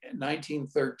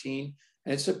 1913.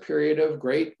 And it's a period of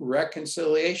great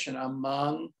reconciliation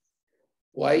among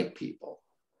white people.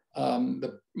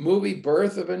 The movie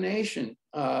Birth of a Nation,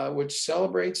 which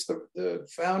celebrates the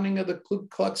founding of the Ku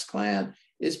Klux Klan,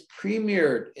 is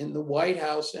premiered in the White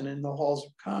House and in the halls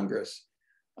of Congress.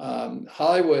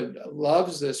 Hollywood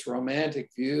loves this romantic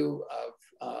view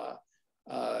of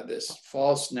this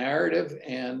false narrative,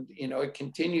 and it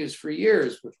continues for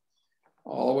years, with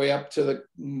all the way up to the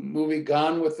movie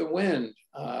Gone with the Wind.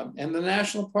 And the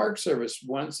National Park Service,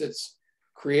 once it's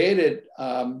created,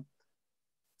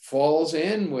 falls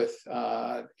in with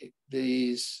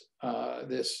this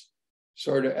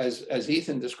sort of, as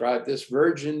Ethan described, these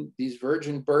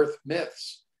virgin birth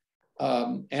myths,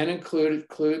 and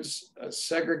includes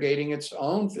segregating its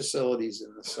own facilities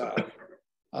in the South.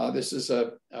 This is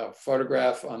a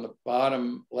photograph on the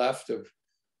bottom left of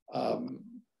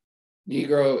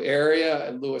Negro area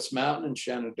at Lewis Mountain in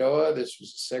Shenandoah. This was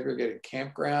a segregated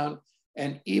campground.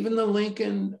 And even the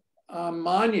Lincoln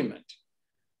Monument,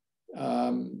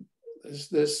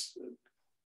 this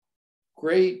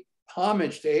great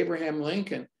homage to Abraham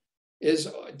Lincoln,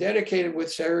 is dedicated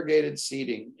with segregated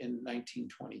seating in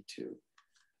 1922.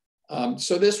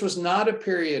 So this was not a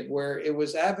period where it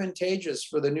was advantageous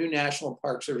for the new National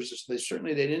Park Services. They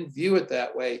didn't view it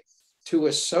that way, to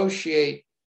associate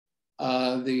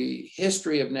the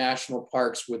history of national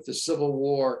parks with the Civil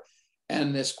War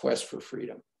and this quest for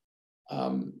freedom.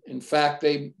 In fact,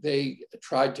 they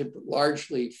tried to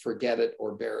largely forget it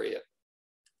or bury it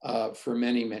for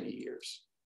many, many years.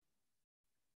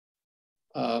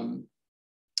 From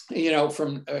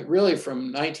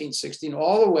 1916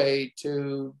 all the way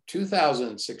to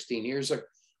 2016, here's a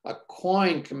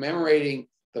coin commemorating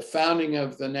the founding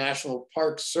of the National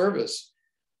Park Service,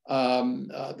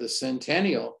 the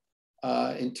centennial,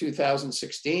 in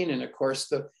 2016. And of course,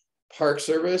 the Park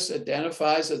Service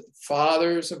identifies as the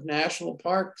fathers of national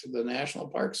parks, the National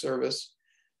Park Service,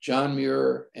 John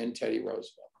Muir and Teddy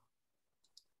Roosevelt.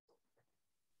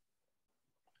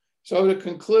 So to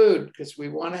conclude, because we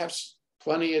want to have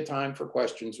plenty of time for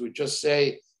questions, we just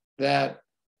say that,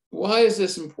 why is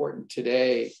this important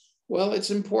today? Well,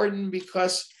 it's important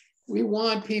because we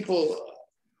want people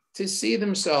to see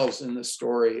themselves in the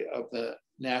story of the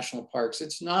national parks.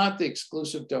 It's not the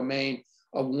exclusive domain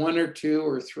of one or two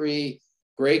or three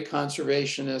great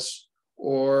conservationists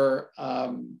or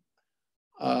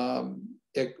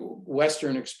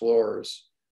Western explorers.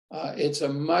 It's a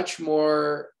much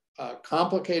more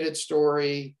complicated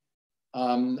story,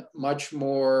 it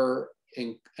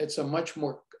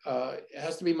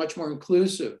has to be much more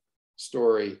inclusive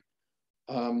story,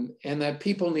 and that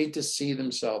people need to see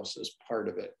themselves as part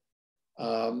of it.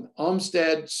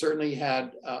 Olmsted certainly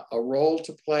had a role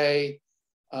to play,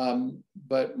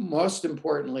 but most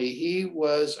importantly, he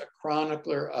was a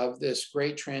chronicler of this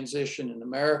great transition in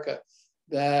America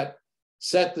that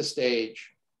set the stage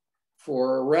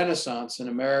for a renaissance in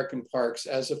American parks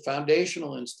as a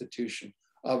foundational institution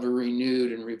of a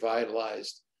renewed and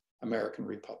revitalized American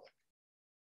Republic.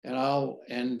 And I'll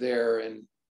end there, and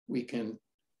we can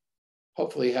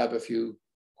hopefully have a few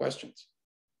questions.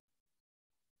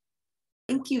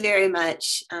 Thank you very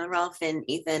much, Rolf and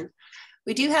Ethan.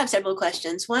 We do have several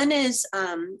questions. One is,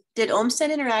 did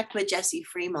Olmsted interact with Jesse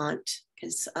Fremont?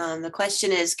 Because the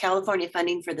question is, California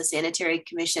funding for the Sanitary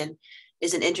Commission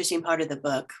is an interesting part of the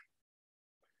book.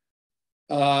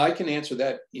 I can answer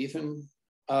that, Ethan.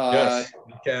 Yes,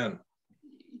 you can.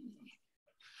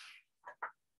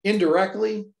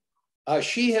 Indirectly,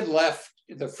 she had left,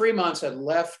 the Fremonts had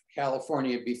left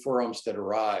California before Olmsted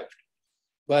arrived,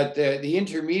 but the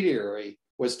intermediary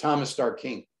was Thomas Starr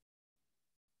King.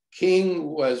 King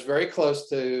was very close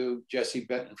to Jesse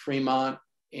Benton Fremont,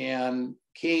 and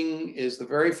King is the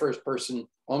very first person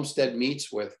Olmsted meets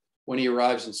with when he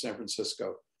arrives in San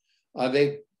Francisco.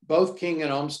 Both King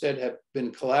and Olmsted have been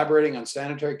collaborating on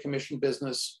Sanitary Commission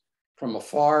business from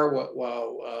afar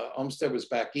while Olmsted was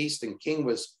back east, and King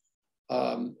was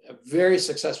a very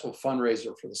successful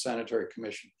fundraiser for the Sanitary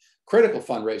Commission. Critical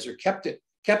fundraiser, kept it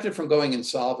from going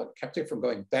insolvent, kept it from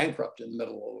going bankrupt in the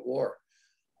middle of the war,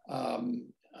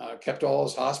 kept all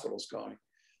his hospitals going.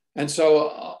 And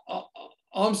so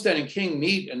Olmsted and King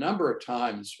meet a number of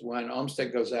times when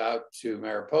Olmsted goes out to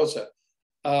Mariposa.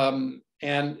 And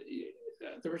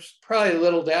there was probably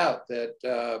little doubt that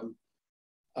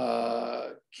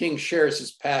King shares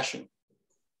his passion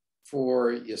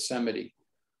for Yosemite.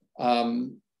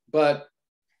 But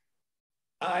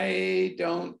I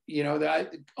don't,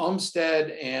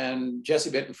 Olmsted and Jesse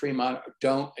Benton Fremont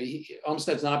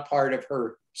Olmsted's not part of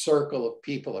her circle of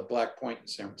people at Black Point in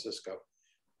San Francisco.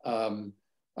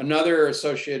 Another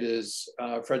associate is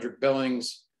Frederick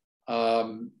Billings.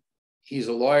 He's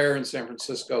a lawyer in San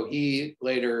Francisco. He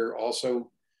later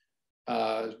also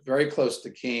very close to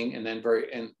King, and then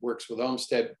works with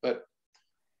Olmsted. But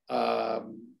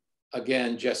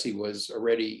again, Jesse was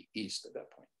already east at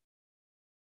that point.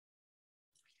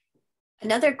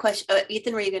 Another question,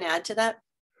 Ethan, were you going to add to that?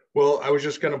 Well, I was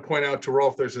just going to point out to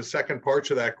Rolf, there's a second part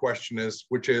to that question,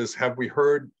 which is, have we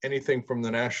heard anything from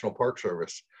the National Park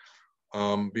Service?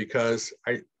 Because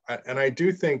I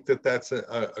do think that that's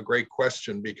a great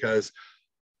question, because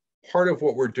part of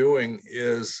what we're doing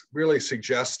is really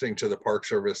suggesting to the Park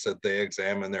Service that they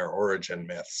examine their origin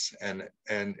myths and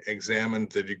examine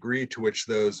the degree to which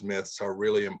those myths are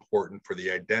really important for the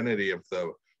identity of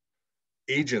the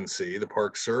agency, the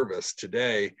Park Service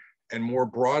today, and more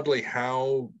broadly,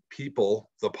 how people,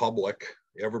 the public,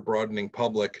 the ever-broadening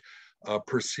public,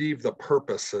 perceive the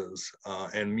purposes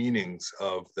and meanings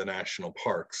of the national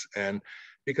parks. And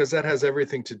because that has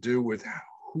everything to do with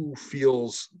who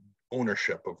feels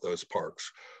ownership of those parks,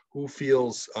 who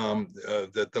feels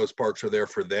that those parks are there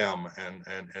for them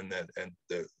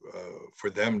for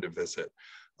them to visit,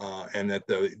 and that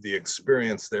the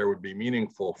experience there would be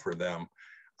meaningful for them.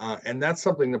 And that's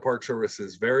something the Park Service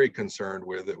is very concerned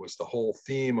with. It was the whole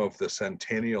theme of the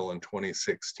centennial in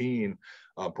 2016,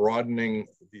 broadening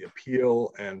the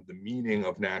appeal and the meaning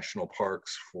of national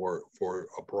parks for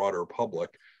a broader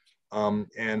public.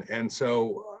 And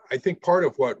so I think part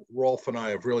of what Rolf and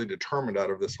I have really determined out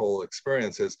of this whole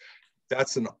experience is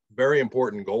that's a very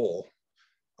important goal,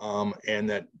 and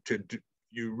that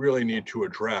you really need to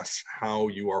address how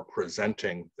you are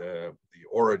presenting the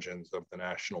origins of the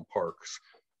national parks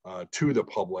to the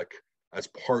public as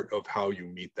part of how you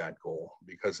meet that goal,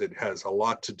 because it has a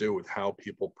lot to do with how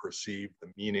people perceive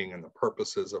the meaning and the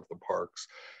purposes of the parks,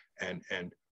 and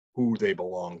who they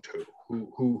belong to,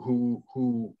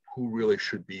 who really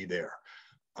should be there.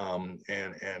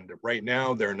 And right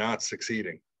now they're not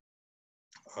succeeding.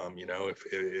 You know,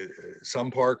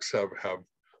 some parks have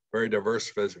very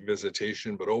diverse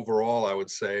visitation, but overall, I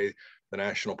would say the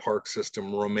national park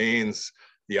system remains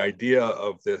the idea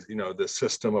of the, you know, the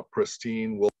system of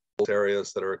pristine wilderness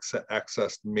areas that are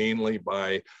accessed mainly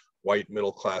by white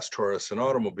middle-class tourists and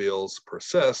automobiles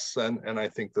persists, and I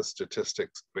think the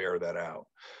statistics bear that out.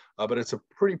 But it's a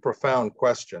pretty profound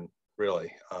question,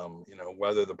 really. You know,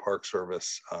 whether the Park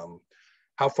Service,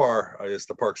 how far is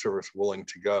the Park Service willing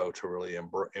to go to really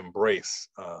embrace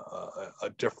a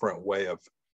different way of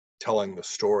telling the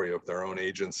story of their own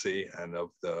agency and of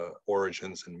the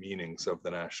origins and meanings of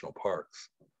the national parks.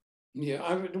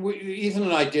 Yeah, Ethan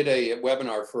and I did a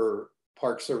webinar for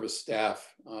Park Service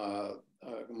staff a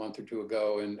month or two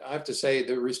ago, and I have to say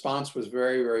the response was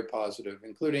very, very positive,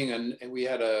 including, and we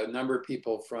had a number of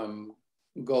people from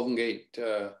Golden Gate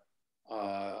in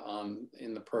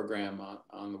the program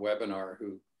on the webinar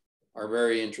who are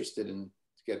very interested in,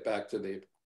 to get back to the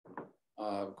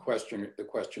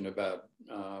question about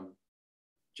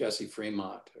Jesse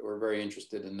Fremont. We're very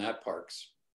interested in that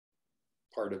park's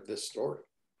part of this story.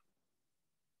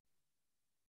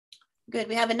 Good.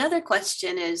 We have another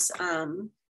question is,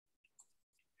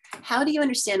 how do you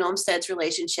understand Olmsted's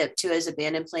relationship to his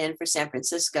abandoned plan for San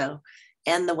Francisco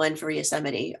and the one for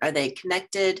Yosemite? Are they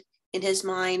connected in his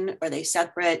mind? Are they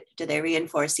separate? Do they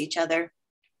reinforce each other?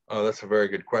 Oh, that's a very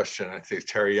good question. I think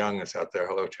Terry Young is out there.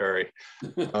 Hello, Terry.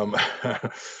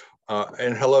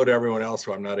 And hello to everyone else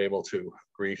who I'm not able to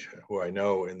greet, who I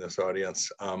know in this audience.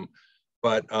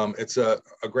 But it's a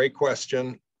great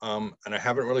question, and I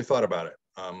haven't really thought about it.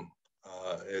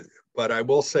 But I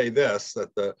will say this,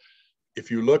 that if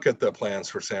you look at the plans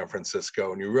for San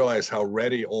Francisco and you realize how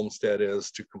ready Olmsted is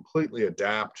to completely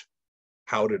adapt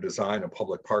how to design a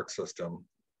public park system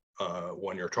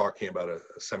when you're talking about a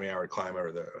semi-arid climate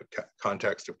or the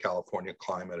context of California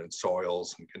climate and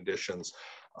soils and conditions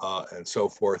and so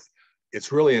forth,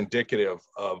 it's really indicative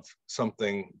of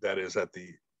something that is at the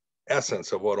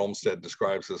essence of what Olmsted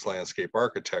describes as landscape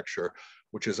architecture,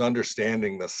 which is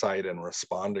understanding the site and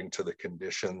responding to the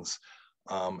conditions.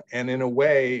 And in a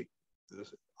way,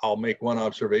 I'll make one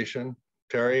observation,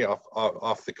 Terry,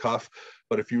 off the cuff,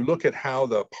 but if you look at how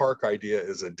the park idea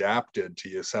is adapted to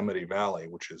Yosemite Valley,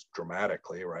 which is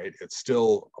dramatically, right? It's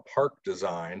still a park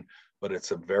design, but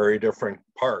it's a very different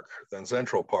park than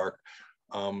Central Park,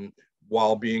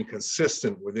 while being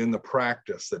consistent within the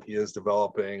practice that he is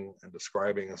developing and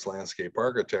describing as landscape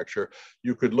architecture.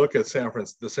 You could look at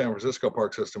the San Francisco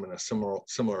park system in a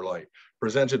similar light,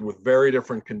 presented with very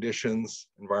different conditions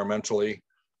environmentally,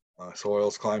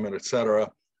 soils, climate, et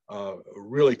cetera,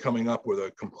 really coming up with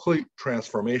a complete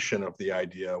transformation of the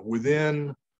idea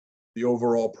within the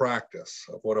overall practice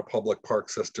of what a public park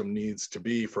system needs to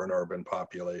be for an urban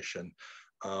population.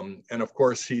 And of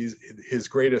course, his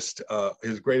greatest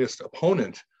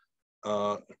opponent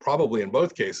probably in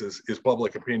both cases, is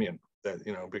public opinion. That,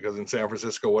 you know, because in San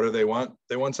Francisco, what do they want?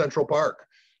 They want Central Park.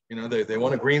 You know, they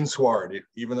want a green sward,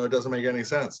 even though it doesn't make any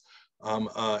sense. And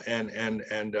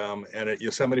at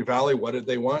Yosemite Valley, what did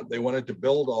they want? They wanted to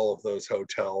build all of those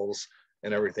hotels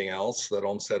and everything else that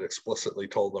Olmsted explicitly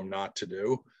told them not to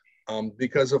do,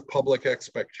 because of public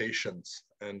expectations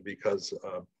and because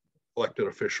elected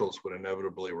officials would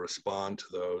inevitably respond to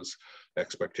those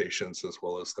expectations as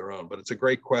well as their own. But it's a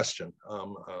great question. A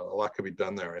lot could be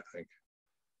done there, I think.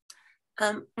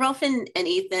 Rolf and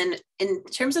Ethan, in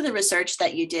terms of the research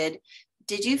that you did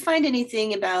you find out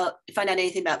anything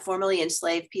about formerly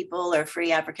enslaved people or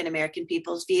free African-American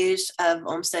people's views of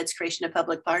Olmsted's creation of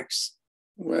public parks?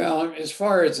 Well, as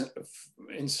far as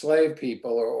enslaved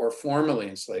people or formerly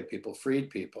enslaved people,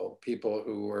 freed people, people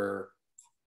who were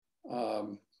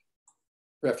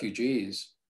refugees,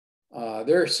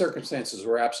 their circumstances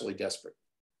were absolutely desperate.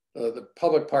 The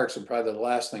public parks are probably the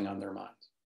last thing on their minds.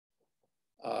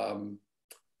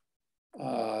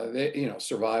 You know,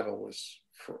 survival was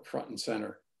front and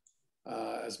center,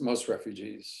 as most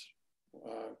refugees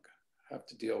have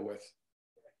to deal with.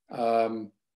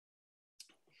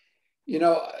 You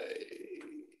know,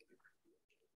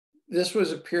 this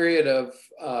was a period of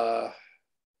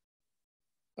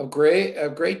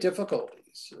great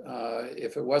difficulties.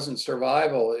 If it wasn't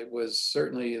survival, it was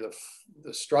certainly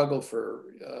the struggle for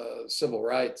civil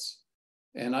rights.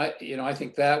 And I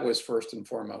think that was first and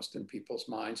foremost in people's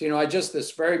minds. You know,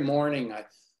 this very morning,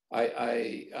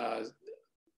 I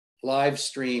live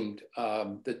streamed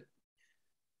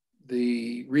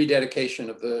the rededication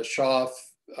of the Shaw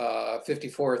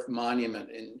 54th monument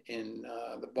in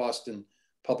the Boston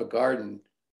Public Garden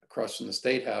across from the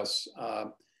State House.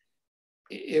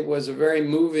 It was a very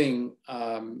moving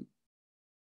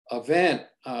event,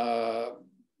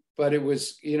 but it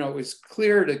was, you know, it was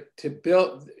clear to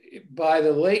build, by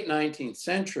the late 19th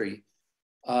century,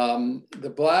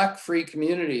 the Black free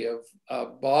community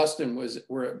of Boston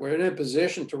were in a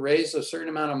position to raise a certain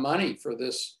amount of money for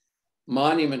this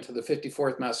monument to the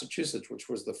 54th Massachusetts, which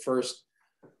was the first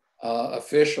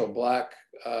official Black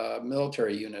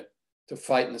military unit to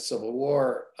fight in the Civil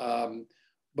War.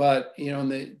 But, you know,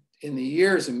 in the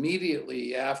years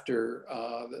immediately after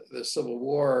the Civil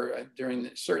War,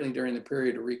 certainly during the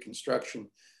period of Reconstruction,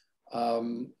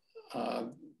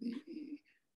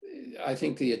 I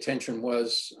think the attention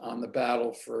was on the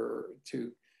battle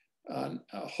to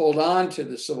hold on to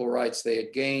the civil rights they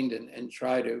had gained and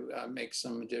try to make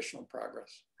some additional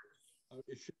progress.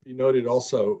 It should be noted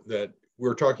also that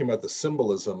we're talking about the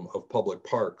symbolism of public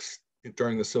parks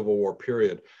during the Civil War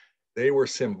period. They were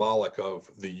symbolic of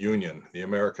the Union, the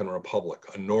American Republic,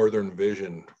 a Northern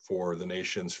vision for the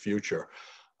nation's future.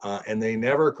 And they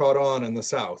never caught on in the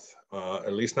South,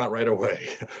 at least not right away,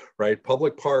 right?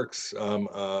 Public parks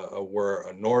were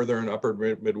a Northern, upper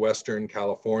Midwestern,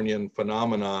 Californian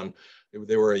phenomenon.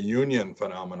 They were a Union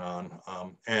phenomenon.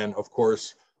 And of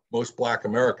course, most Black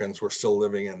Americans were still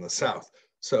living in the South.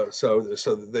 So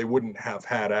they wouldn't have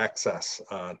had access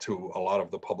to a lot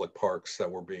of the public parks that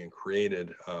were being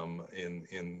created on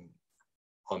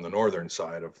the northern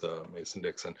side of the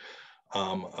Mason-Dixon.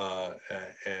 I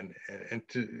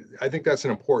think that's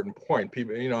an important point.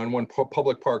 People, you know, and when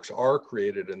public parks are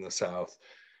created in the South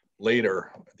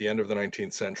later, at the end of the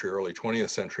 19th century, early 20th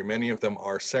century, many of them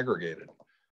are segregated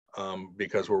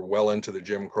because we're well into the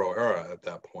Jim Crow era at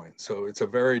that point. So it's a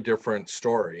very different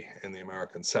story in the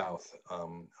American South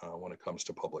when it comes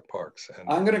to public parks. And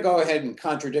I'm going to go ahead and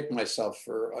contradict myself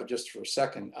just for a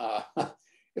second,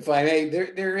 if I may.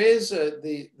 There is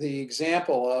the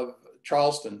example of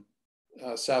Charleston,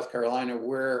 South Carolina,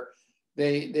 where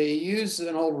they use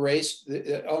an old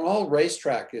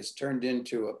racetrack is turned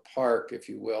into a park, if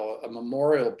you will, a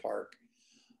memorial park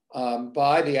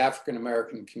by the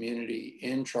African-American community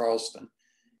in Charleston.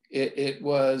 It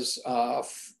was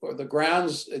the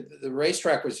grounds, the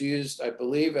racetrack was used, I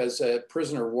believe, as a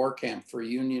prisoner war camp for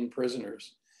Union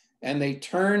prisoners. And they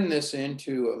turned this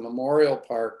into a memorial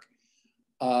park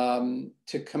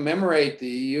to commemorate the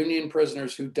Union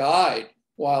prisoners who died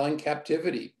while in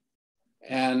captivity.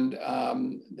 And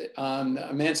on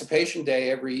Emancipation Day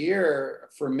every year,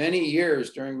 for many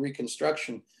years during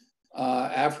Reconstruction,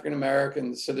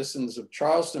 African-American citizens of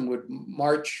Charleston would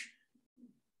march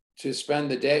to spend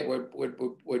the day,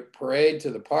 would parade to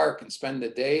the park and spend the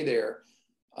day there.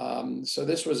 So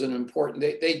this was an important,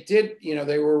 they did, you know,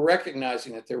 they were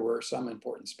recognizing that there were some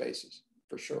important spaces,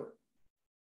 for sure.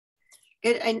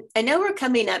 Good. I know we're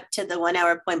coming up to the 1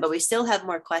 hour point, but we still have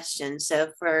more questions.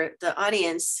 So for the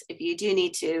audience, if you do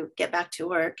need to get back to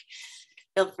work,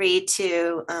 feel free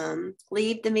to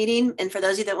leave the meeting. And for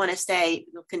those of you that want to stay,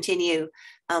 we'll continue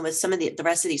with some of the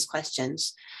rest of these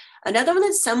questions. Another one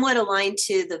that's somewhat aligned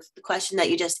to the question that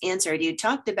you just answered. You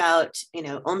talked about,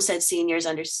 Olmsted Senior's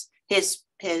under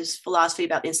his philosophy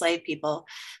about the enslaved people,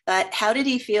 but how did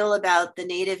he feel about the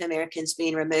Native Americans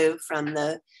being removed from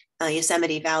the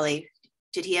Yosemite Valley?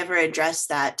 Did he ever address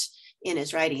that in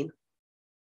his writing?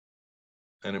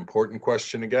 An important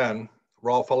question again.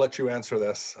 Rolf, I'll let you answer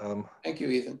this. Thank you,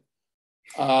 Ethan.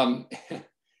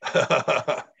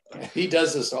 He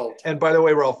does this all the time. And by the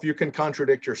way, Rolf, you can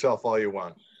contradict yourself all you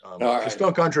want. Right. Just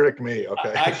don't contradict me,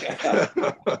 okay?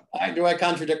 Do I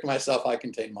contradict myself? I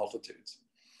contain multitudes.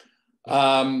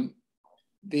 No,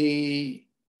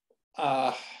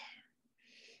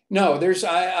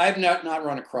 I've not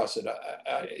run across it.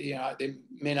 It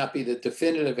may not be the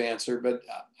definitive answer, but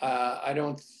I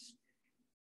don't.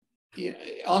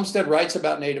 Olmsted writes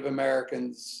about Native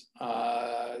Americans,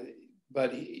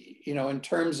 but in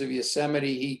terms of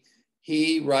Yosemite,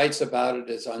 he writes about it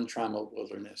as untrammeled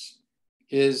wilderness.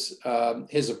 His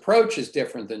approach is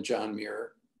different than John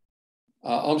Muir.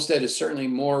 Olmsted is certainly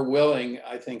more willing,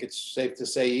 I think it's safe to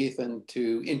say, Ethan,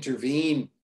 to intervene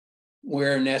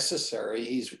where necessary.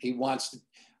 He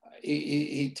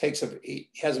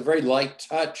has a very light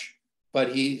touch,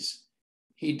 but he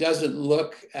doesn't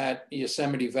look at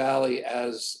Yosemite Valley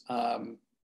as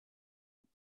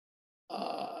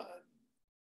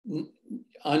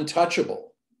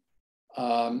untouchable.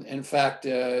 In fact,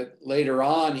 later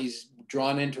on, he's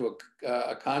drawn into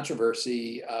a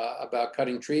controversy about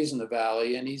cutting trees in the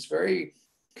valley, and he's very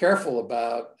careful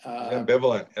about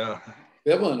ambivalent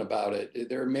about it.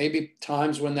 There may be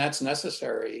times when that's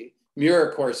necessary. Muir,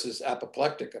 of course, is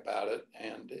apoplectic about it,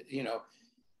 and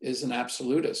is an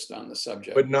absolutist on the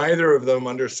subject. But neither of them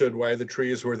understood why the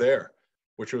trees were there,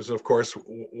 which was, of course,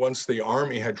 once the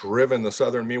army had driven the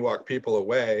southern Miwok people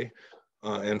away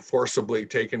and forcibly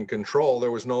taken control, there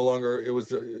was no longer, it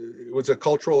was a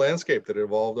cultural landscape that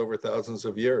evolved over thousands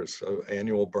of years of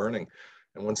annual burning.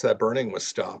 And once that burning was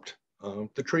stopped,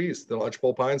 the trees, the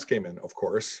lodgepole pines came in, of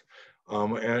course.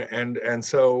 And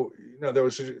so, there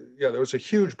was a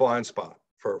huge blind spot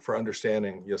for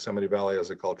understanding Yosemite Valley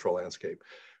as a cultural landscape,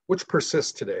 which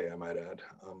persists today, I might add.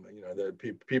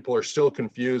 People are still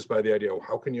confused by the idea of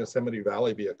how can Yosemite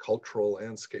Valley be a cultural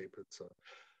landscape? It's a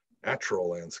natural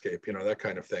landscape, that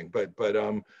kind of thing. But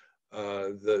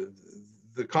the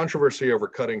controversy over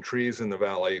cutting trees in the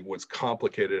valley was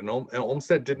complicated, and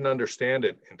Olmsted didn't understand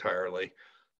it entirely,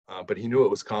 but he knew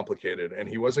it was complicated, and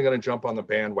he wasn't going to jump on the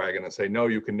bandwagon and say, no,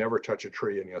 you can never touch a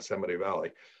tree in Yosemite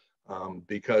Valley.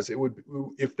 Because it would,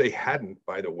 if they hadn't,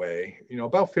 by the way,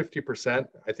 about 50%,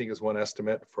 I think, is one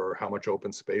estimate for how much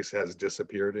open space has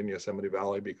disappeared in Yosemite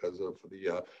Valley because of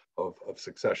the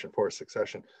forest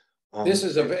succession. This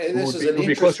is it would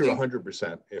be closer to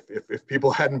 100% if people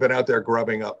hadn't been out there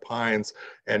grubbing up pines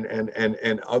and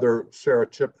other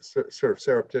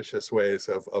surreptitious ways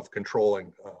of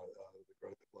controlling the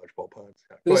growth of lodgepole pines.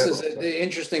 Yeah. This is the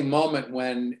interesting moment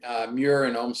when Muir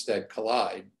and Olmsted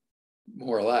collide,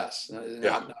 more or less.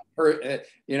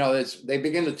 They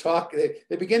begin to talk.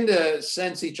 They begin to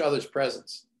sense each other's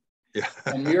presence. Yeah.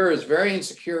 And Muir is very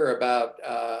insecure about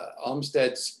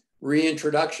Olmsted's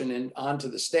reintroduction onto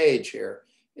the stage here.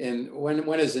 And when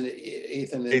is it,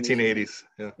 Ethan? 1880s.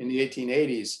 In the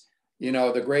 1880s,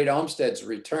 the great Olmsted's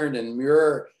returned, and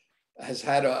Muir has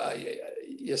had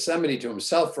Yosemite to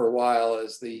himself for a while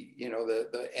as the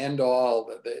end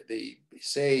all, the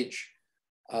sage.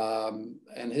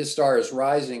 And his star is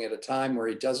rising at a time where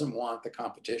he doesn't want the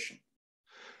competition.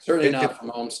 Certainly not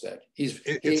from Olmsted.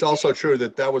 It's also true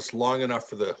that was long enough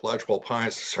for the lodgepole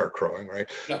pines to start growing, right?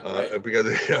 Right. Because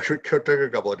it took a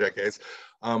couple of decades.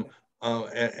 And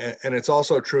it's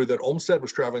also true that Olmsted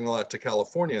was traveling a lot to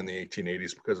California in the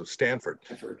 1880s because of Stanford.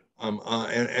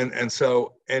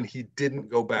 And he didn't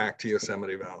go back to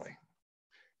Yosemite Valley.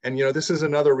 And this is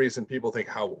another reason people think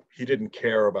how he didn't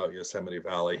care about Yosemite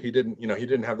Valley. He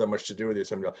didn't have that much to do with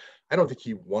Yosemite Valley. I don't think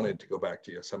he wanted to go back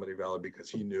to Yosemite Valley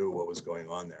because he knew what was going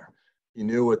on there. He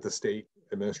knew what the state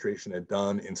administration had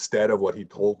done instead of what he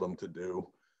told them to do,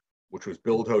 which was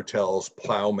build hotels,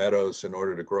 plow meadows in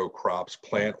order to grow crops,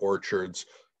 plant orchards,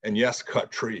 and yes,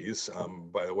 cut trees.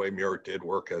 By the way, Muir did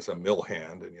work as a mill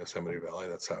hand in Yosemite Valley.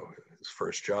 That's how his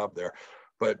first job there.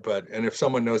 And if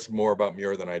someone knows more about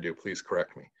Muir than I do, please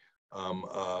correct me.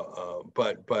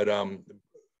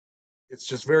 It's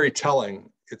just very telling.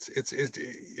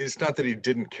 It's not that he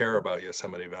didn't care about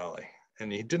Yosemite Valley,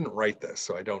 and he didn't write this,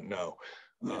 so I don't know.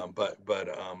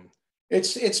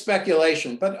 It's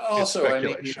speculation, but also,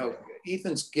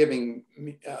 Ethan's giving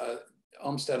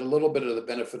Olmsted a little bit of the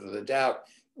benefit of the doubt.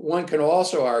 One can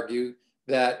also argue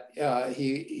that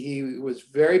he was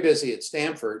very busy at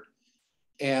Stanford,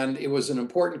 and it was an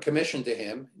important commission to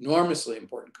him, enormously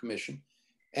important commission,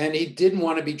 and he didn't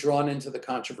want to be drawn into the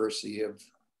controversy of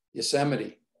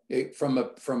Yosemite from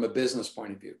a business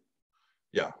point of view.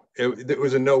 Yeah, it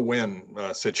was a no-win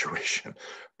situation,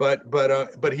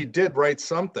 but he did write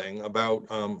something about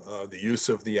the use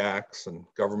of the axe and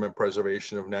government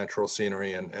preservation of natural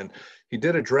scenery, and he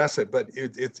did address it, but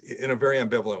it's in a very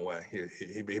ambivalent way.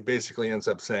 He basically ends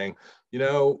up saying, you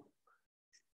know,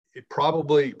 it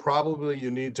probably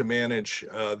you need to manage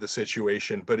the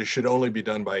situation, but it should only be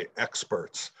done by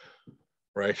experts.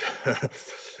 Right?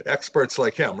 Experts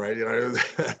like him, right? You know,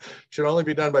 should only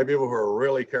be done by people who are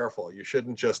really careful. You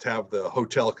shouldn't just have the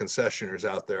hotel concessionaires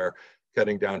out there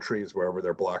cutting down trees wherever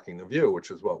they're blocking the view,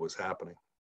 which is what was happening.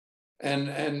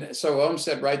 And so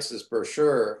Olmsted writes this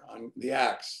brochure on the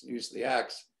axe, use of the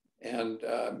axe, and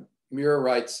Muir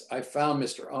writes, I found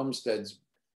Mr. Olmsted's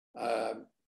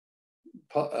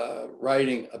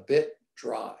writing a bit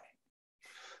dry.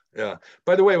 Yeah.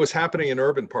 By the way, it was happening in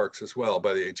urban parks as well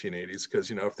by the 1880s, because,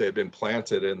 you know, if they had been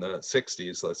planted in the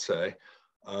 60s, let's say,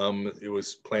 it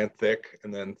was plant thick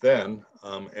and then thin.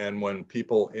 And when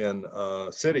people in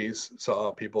cities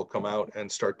saw people come out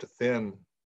and start to thin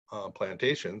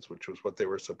plantations, which was what they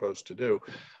were supposed to do,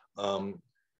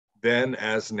 then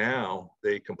as now,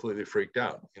 they completely freaked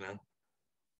out, you know.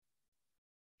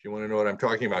 If you want to know what I'm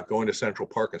talking about, go into Central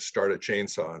Park and start a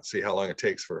chainsaw and see how long it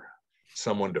takes for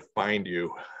someone to find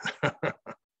you.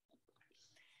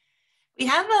 We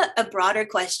have a broader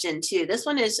question too. This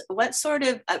one is, what sort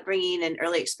of upbringing and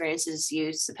early experiences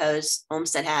you suppose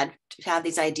Olmsted had to have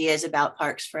these ideas about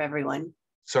parks for everyone?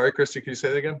 Sorry, Christy, can you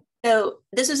say that again? So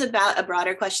this is about a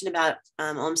broader question about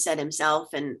Olmsted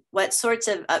himself, and what sorts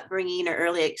of upbringing or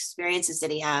early experiences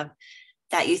did he have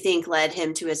that you think led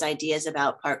him to his ideas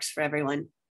about parks for everyone?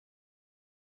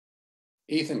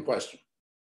 Ethan, question.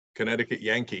 Connecticut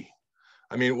Yankee.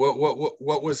 I mean, what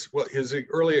was his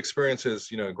early experiences,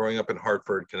 you know, growing up in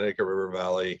Hartford, Connecticut River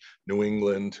Valley, New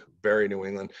England, very New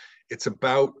England. It's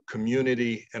about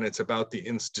community, and it's about the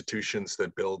institutions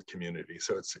that build community.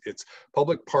 So it's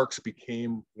public parks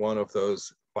became one of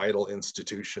those vital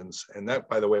institutions. And that,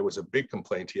 by the way, was a big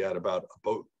complaint he had about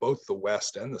both the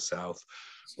West and the South,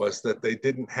 was that they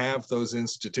didn't have those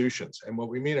institutions. And what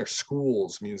we mean are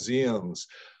schools, museums,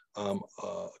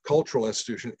 cultural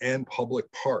institutions, and public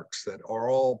parks that are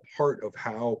all part of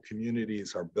how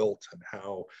communities are built and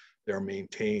how they're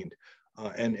maintained.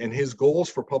 And his goals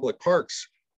for public parks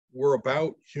were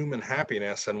about human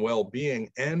happiness and well-being,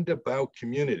 and about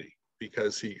community,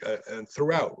 because he and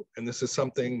throughout, and this is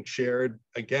something shared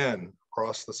again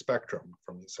across the spectrum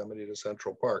from Yosemite to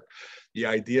Central Park, the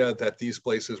idea that these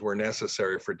places were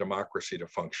necessary for democracy to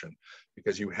function,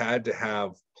 because you had to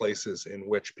have places in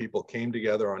which people came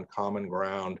together on common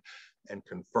ground and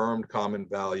confirmed common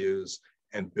values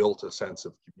and built a sense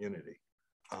of community.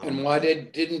 And why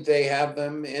didn't they have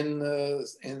them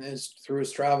through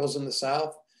his travels in the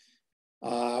South?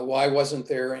 Why wasn't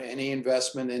there any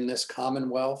investment in this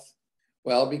commonwealth?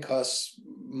 Well, because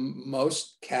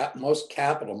most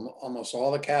capital, almost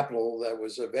all the capital that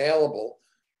was available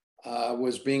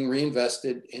was being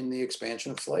reinvested in the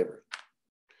expansion of slavery.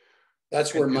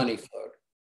 That's where money flowed.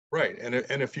 Right, and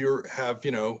if you have, you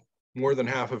know, more than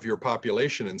half of your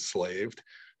population enslaved,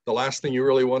 the last thing you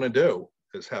really want to do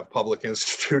is have public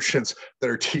institutions that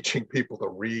are teaching people to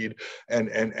read and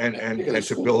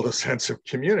to build a sense of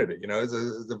community. You know, it's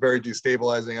a very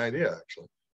destabilizing idea, actually.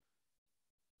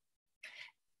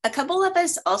 A couple of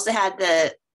us also had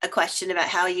a question about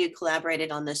how you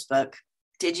collaborated on this book.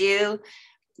 Did you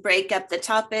break up the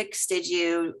topics? Did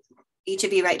you, each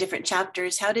of you, write different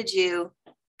chapters? How did you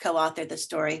co-author the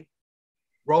story?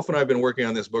 Rolf and I have been working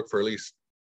on this book for at least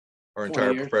our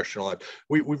entire professional life.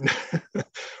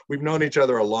 We've known each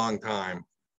other a long time,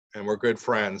 and we're good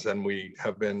friends, and we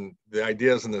have been, the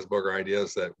ideas in this book are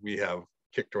ideas that we have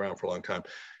kicked around for a long time.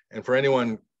 And for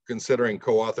anyone considering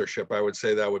co-authorship, I would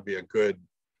say that would be a good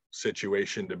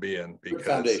situation to be in,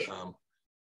 because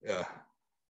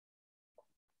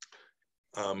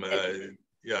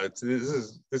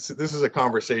this is a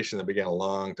conversation that began a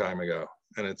long time ago,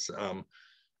 and it's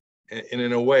and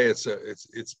in a way it's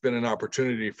been an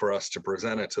opportunity for us to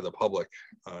present it to the public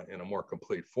in a more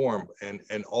complete form,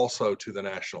 and also to the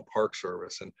National Park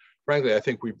Service. And frankly, I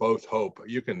think we both hope,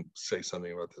 you can say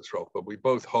something about this, Rolf, but we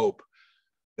both hope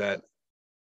that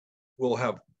we'll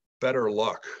have better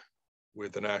luck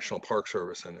with the National Park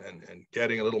Service and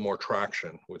getting a little more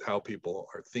traction with how people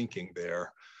are thinking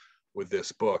there, with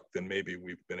this book than maybe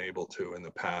we've been able to in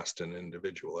the past in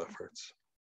individual efforts.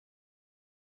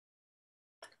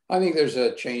 I think there's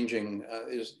a changing,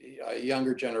 there's a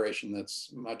younger generation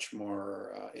that's much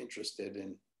more interested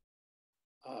in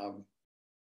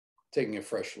taking a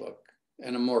fresh look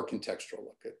and a more contextual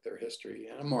look at their history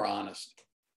and a more honest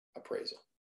appraisal.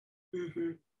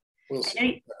 Mm-hmm. We'll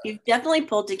see. You've definitely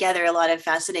pulled together a lot of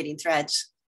fascinating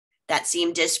threads that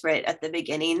seemed disparate at the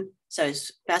beginning. So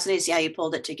it's fascinating to see how you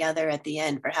pulled it together at the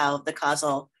end for how the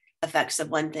causal effects of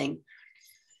one thing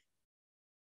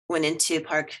went into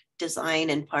park design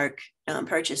and park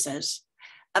purchases.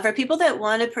 For people that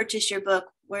want to purchase your book,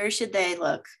 where should they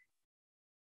look?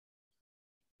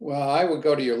 Well, I would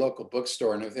go to your local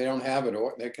bookstore, and if they don't have it,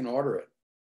 they can order it.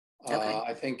 Okay.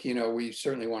 I think, you know, we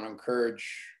certainly want to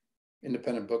encourage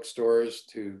independent bookstores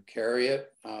to carry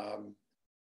it.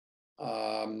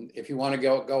 If you want to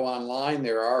go online,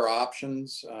 there are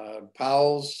options.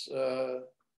 Powell's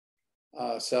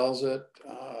sells it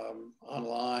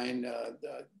online.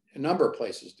 A number of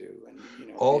places do. And, you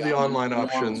know, all the online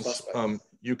options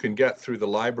you can get through the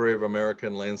Library of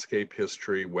American Landscape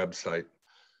History website,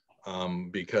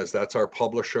 because that's our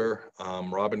publisher.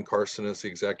 Robin Carson is the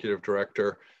executive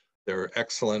director. They're an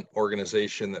excellent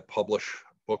organization that publish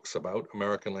books about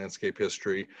American landscape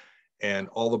history, and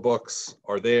all the books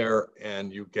are there,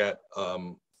 and you get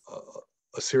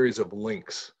a series of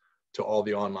links to all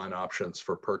the online options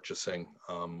for purchasing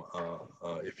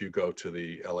if you go to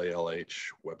the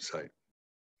LALH website.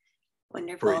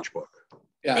 Wonderful. For each book.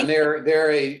 Yeah, and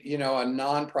they're a, you know, a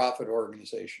nonprofit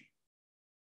organization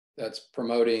that's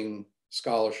promoting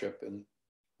scholarship in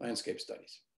landscape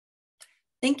studies.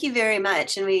 Thank you very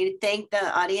much. And we thank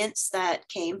the audience that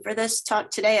came for this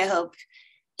talk today. I hope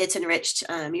it's enriched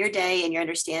your day and your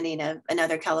understanding of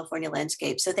another California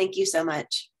landscape. So thank you so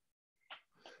much.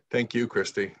 Thank you,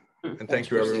 Christy. And thank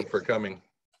you everyone for coming.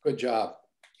 Good job.